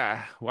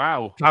 Tuca.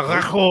 Wow.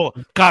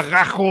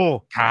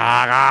 ¡Cagajo!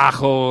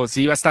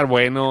 Sí, va a estar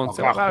bueno.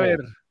 Se va a ver.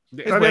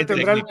 ¿Todavía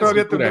tendrá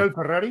Estructura. el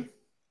Ferrari?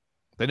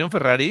 ¿Tenía un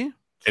Ferrari?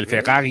 El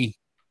Ferrari.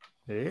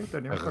 Sí,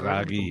 tenía un Ferrari.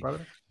 Ferrari,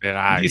 compadre.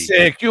 Ferrari.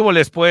 Dice, ¿qué hubo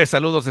después?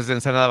 Saludos desde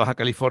Ensenada, Baja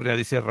California,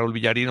 dice Raúl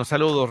Villarino.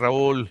 Saludos,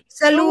 Raúl.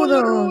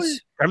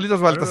 Saludos.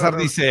 Carlitos Baltasar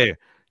Saludos. dice,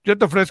 yo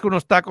te ofrezco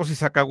unos tacos y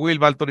sacahuil,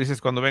 Baltor,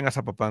 dices cuando vengas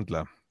a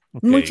Papantla.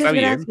 Ok, Muchas está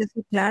bien. gracias,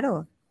 sí,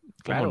 claro.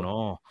 ¿Cómo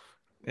no?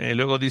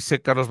 Luego dice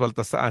Carlos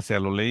Baltasar, o sea,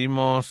 lo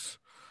leímos.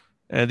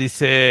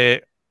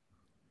 Dice,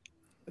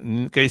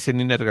 ¿qué dice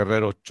Niner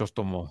Guerrero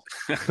Chostomo?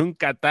 Un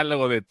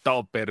catálogo de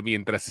Topper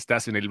mientras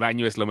estás en el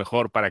baño es lo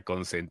mejor para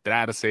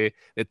concentrarse.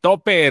 De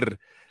Topper,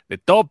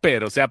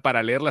 o sea,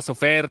 para leer las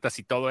ofertas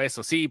y todo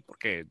eso, sí,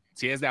 porque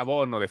si es de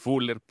Avon o de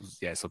Fuller, pues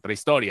ya es otra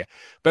historia.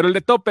 Pero el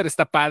de Topper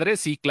está padre,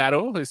 sí,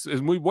 claro, es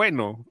muy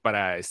bueno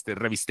para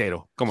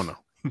revistero, ¿cómo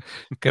no?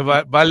 Que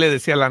vale,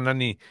 decía la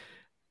nani,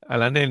 a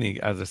la neni,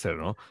 has de ser,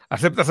 ¿no?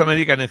 ¿Aceptas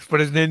American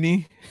Express,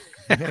 neni?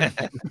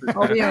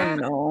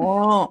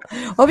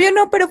 Obvio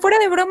no, pero fuera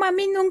de broma, a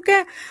mí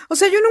nunca, o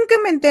sea, yo nunca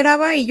me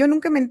enteraba y yo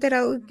nunca me he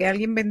enterado que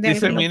alguien vende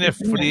Dice algo en la Mine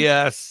oficina.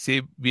 Frías,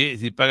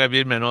 si paga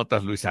bien me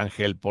anotas, Luis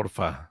Ángel,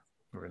 porfa.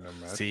 Bueno,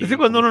 más. Sí. Es que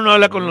cuando uno no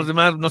habla con los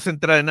demás no se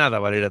entera de nada,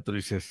 Valeria, tú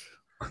dices.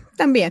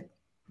 También.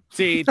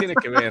 Sí, tiene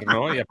que ver,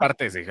 ¿no? Y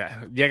aparte,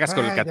 llegas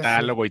con el ya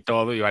catálogo y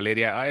todo, y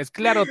Valeria, es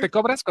claro, te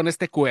cobras con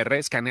este QR,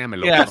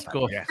 escaneamelo. Qué porfa".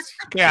 asco, Ya, sí.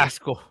 qué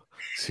asco.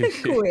 Sí.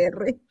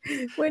 QR.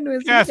 Bueno,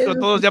 Qué asco,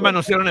 todos ya me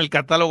anunciaron el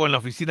catálogo en la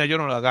oficina, yo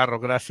no lo agarro,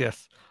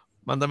 gracias.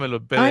 Mándamelo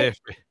en PDF.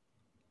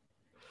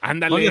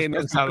 Ándale. ¿No habías no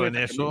pensado en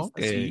siempre eso?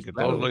 sí, Que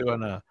claro. todos lo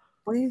iban a...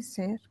 Puede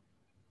ser.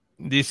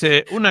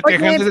 Dice, una Oye,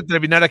 queja antes de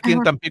terminar aquí en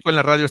ajá. Tampico en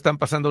la radio están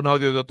pasando un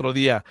audio de otro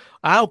día.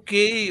 Ah, ok,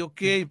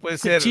 puede Qué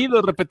ser.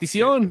 chido,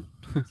 repetición.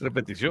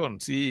 Repetición,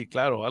 sí,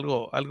 claro,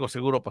 algo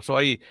seguro pasó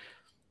ahí.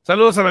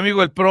 Saludos a mi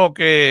amigo el Pro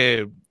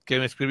que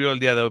me escribió el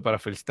día de hoy para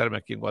felicitarme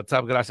aquí en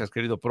WhatsApp. Gracias,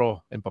 querido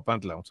Pro, en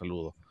Papantla, un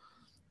saludo.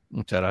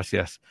 Muchas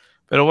gracias.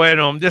 Pero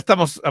bueno, ya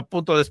estamos a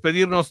punto de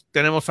despedirnos.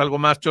 ¿Tenemos algo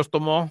más,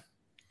 Chostomo?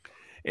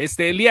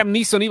 Liam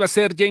Neeson iba a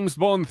ser James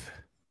Bond,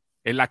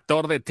 el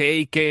actor de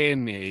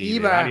Taken.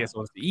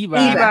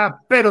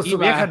 Iba, pero su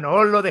vieja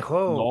no lo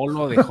dejó. No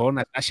lo dejó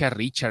Natasha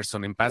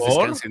Richardson, en paz ¿Por?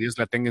 descanse, Dios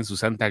la tenga en su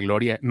santa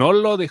gloria. No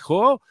lo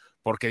dejó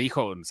porque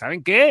dijo,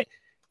 ¿saben qué?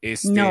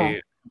 No.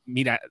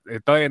 Mira,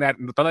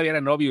 todavía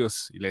eran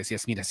novios y le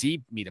decías, mira,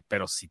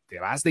 pero si te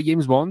vas de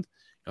James Bond,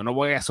 yo no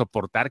voy a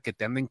soportar que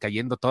te anden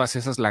cayendo todas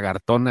esas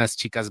lagartonas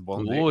chicas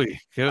Bond. Uy,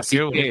 qué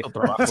bonito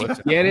trabajo.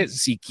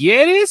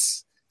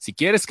 Si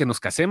quieres que nos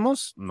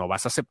casemos, no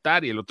vas a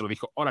aceptar. Y el otro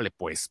dijo, órale,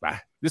 pues,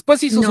 va.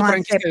 Después hizo su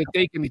franquicia de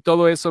Taken y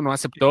todo eso, no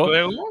aceptó.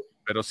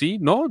 Pero sí,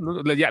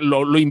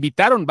 lo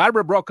invitaron.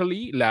 Barbara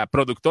Broccoli, la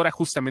productora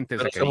justamente.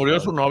 ¿Pero se murió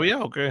su novia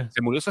o qué?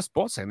 Se murió su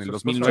esposa en el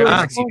 2009, en un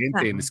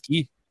accidente en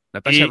esquí.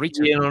 Natasha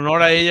Richardson. Y en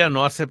honor a ella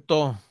no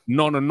aceptó.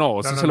 No,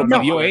 se lo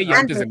pidió ella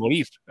antes de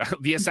morir,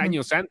 10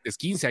 años antes,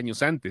 15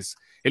 años antes.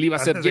 Él iba a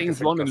ser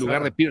James Bond en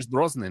lugar de Pierce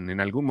Brosnan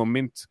en algún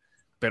momento,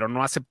 pero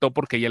no aceptó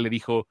porque ella le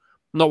dijo,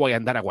 no voy a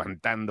andar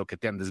aguantando que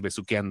te andes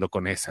besuqueando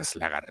con esas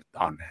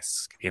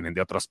lagartonas que vienen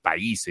de otros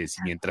países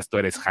y mientras tú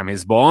eres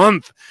James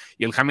Bond.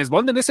 Y el James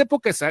Bond en esa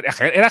época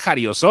era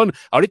jariosón.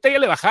 Ahorita ya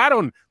le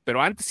bajaron,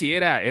 pero antes sí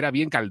era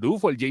bien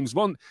caldufo el James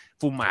Bond.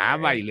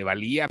 Fumaba y le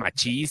valía,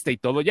 machista y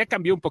todo. Ya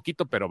cambió un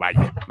poquito, pero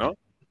vaya, ¿no?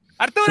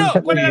 Arturo,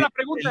 ¿cuál era la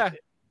pregunta?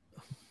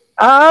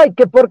 Ay,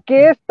 que por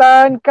qué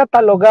están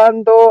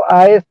catalogando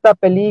a esta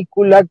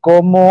película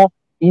como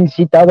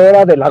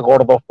incitadora de la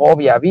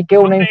gordofobia. Vi que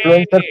una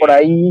influencer por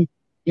ahí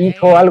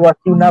dijo algo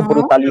así, una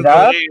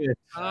brutalidad.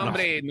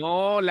 Hombre,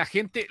 no, la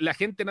gente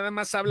nada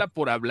más habla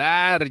por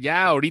hablar,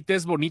 ya, ahorita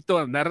es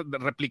bonito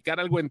replicar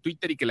algo en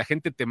Twitter y que la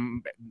gente te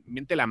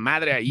miente la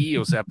madre ahí,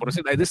 o sea, por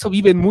eso, de eso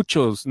viven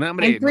muchos, no,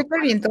 hombre. En Twitter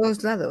y en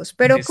todos lados,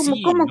 pero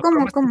 ¿cómo?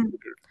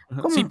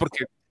 Sí,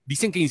 porque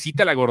dicen que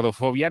incita a la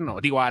gordofobia, no,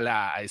 digo, a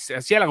la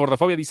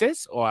gordofobia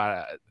dices,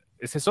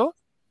 ¿es eso?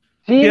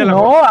 Sí,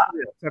 no,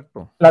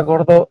 la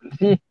gordo,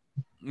 sí.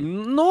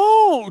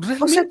 No,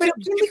 realmente. O sea, pero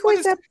 ¿quién dijo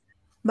esa?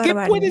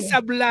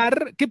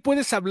 ¿Qué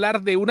puedes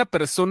hablar de una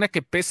persona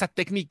que pesa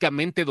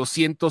técnicamente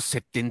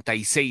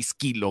 276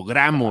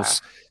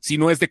 kilogramos si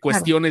no es de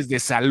cuestiones de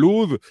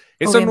salud?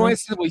 Eso no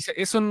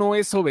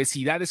es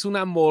obesidad, es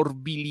una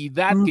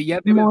morbilidad que ya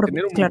debe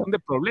tener un montón de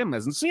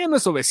problemas. Eso ya no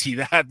es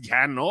obesidad,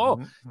 ya no.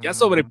 Ya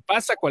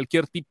sobrepasa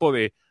cualquier tipo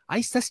de,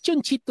 ay, estás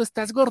chonchito,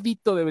 estás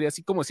gordito, debería,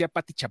 así como decía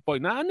Pati Chapoy.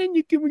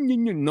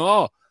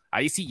 No,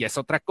 ahí sí ya es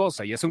otra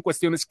cosa, ya son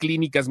cuestiones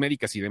clínicas,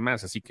 médicas y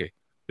demás, así que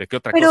 ¿de qué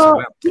otra cosa?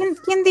 Pero,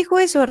 ¿quién dijo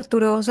eso,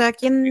 Arturo? O sea,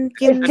 ¿quién?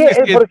 Es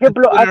que, por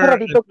ejemplo, hace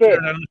ratito que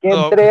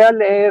entré a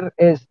leer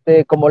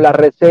como la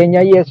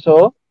reseña y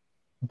eso,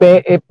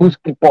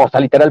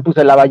 literal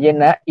puse la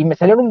ballena y me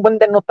salieron un buen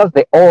de notas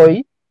de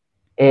hoy,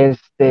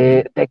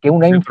 de que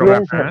una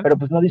influencer, pero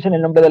pues no dicen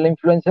el nombre de la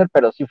influencer,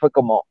 pero sí fue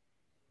como,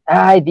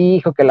 ay,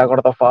 dijo que la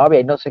gordofobia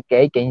y no sé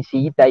qué, y que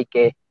incita y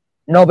que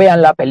no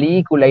vean la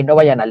película y no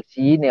vayan al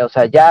cine, o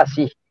sea, ya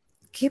sí.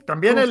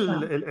 También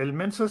el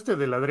menso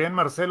del Adrián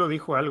Marcelo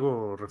dijo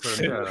algo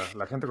referente a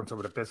la gente con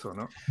sobrepeso,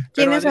 ¿no?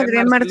 ¿Quién es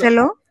Adrián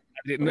Marcelo?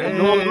 Es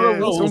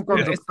un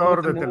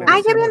conductor de televisión.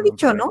 Ah, ya habían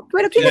dicho, ¿no?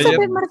 ¿Pero quién es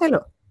Adrián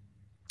Marcelo?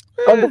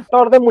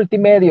 Conductor de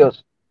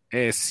multimedios.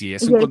 Sí,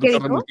 es un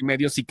conductor de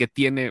multimedios y que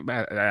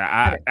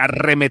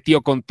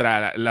arremetió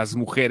contra las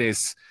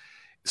mujeres,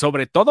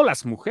 sobre todo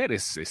las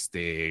mujeres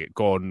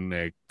con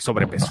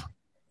sobrepeso.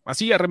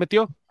 Así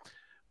arremetió.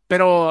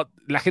 Pero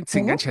la gente se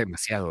engancha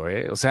demasiado,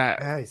 O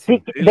sea,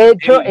 sí, de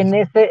hecho, en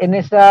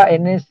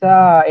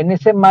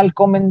ese mal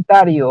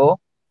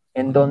comentario,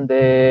 en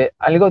donde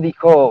algo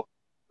dijo,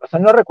 o sea,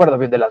 no recuerdo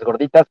bien de las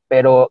gorditas,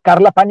 pero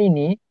Carla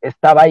Panini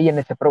estaba ahí en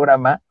ese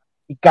programa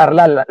y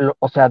Carla,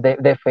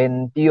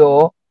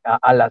 defendió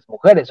a las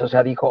mujeres, o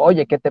sea, dijo,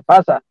 oye, ¿qué te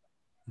pasa?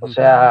 O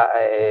sea,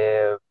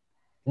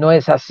 no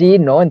es así,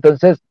 ¿no?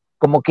 Entonces,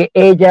 como que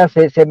ella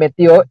se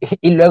metió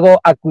y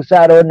luego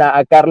acusaron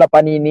a Carla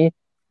Panini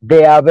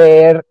de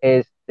haber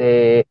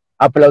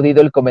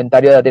aplaudido el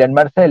comentario de Adrián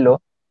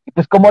Marcelo, y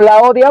pues como la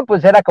odian,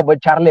 pues era como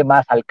echarle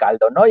más al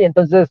caldo, ¿no? Y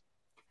entonces,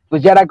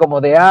 pues ya era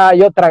como de,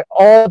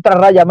 otra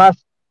raya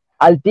más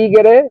al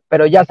tigre,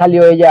 pero ya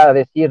salió ella a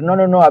decir,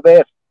 no, a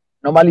ver,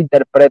 no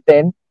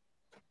malinterpreten,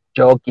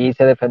 yo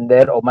quise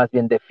defender, o más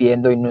bien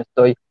defiendo, y no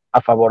estoy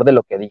a favor de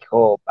lo que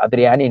dijo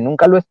Adrián, y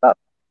nunca lo he estado.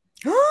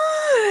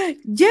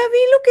 Ya vi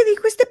lo que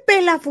dijo este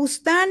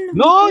pelafustán.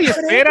 No, y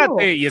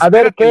espérate. A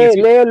ver, ¿qué?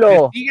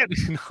 Léelo.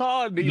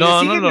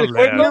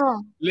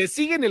 Le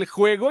siguen el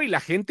juego y la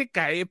gente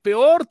cae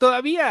peor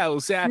todavía.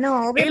 O sea,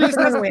 él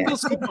está haciendo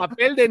su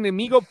papel de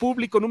enemigo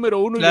público número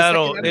 1.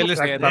 Claro, él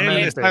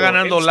está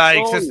ganando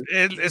likes.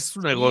 Es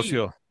su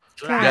negocio.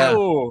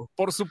 Claro,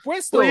 por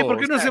supuesto. Oye, ¿por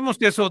qué no hacemos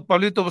eso,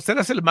 Pablito?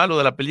 Serás el malo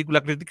de la película,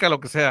 critica lo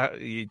que sea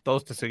y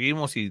todos te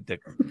seguimos y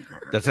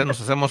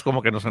nos hacemos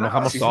como que nos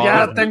enojamos todos.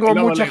 Ya tengo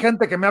mucha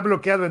gente que me ha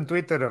bloqueado en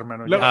Twitter,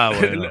 hermano.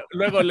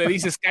 Luego le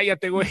dices,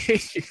 cállate, güey.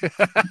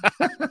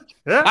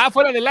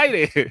 Fuera del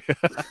aire.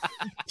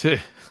 Sí.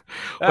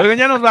 Oigan,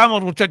 ya nos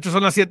vamos, muchachos.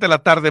 Son las 7 de la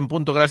tarde en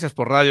punto. Gracias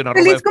por radio.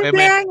 ¡Feliz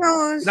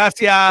cumpleaños!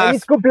 Gracias.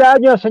 ¡Feliz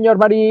cumpleaños, señor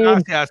Marín!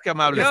 Gracias, qué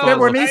amable. Está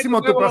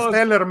buenísimo tu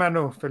pastel,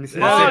 hermano.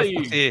 Felicidades.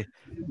 Sí.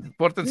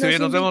 Pórtense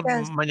bien, nos vemos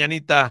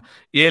mañanita.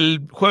 Y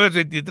el jueves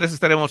 23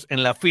 estaremos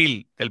en la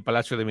FIL del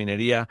Palacio de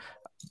Minería,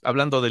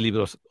 hablando de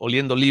libros,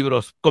 oliendo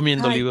libros,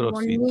 comiendo libros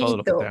y todo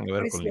lo que tenga que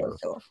ver con libros.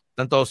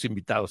 Están todos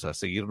invitados a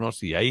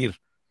seguirnos y a ir.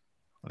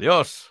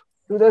 Adiós.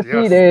 Tú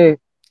decides.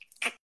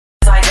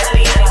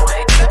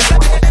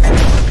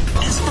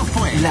 Esto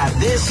fue La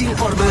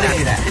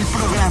Desinformadera, el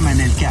programa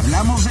en el que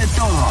hablamos de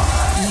todo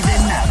y de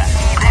nada.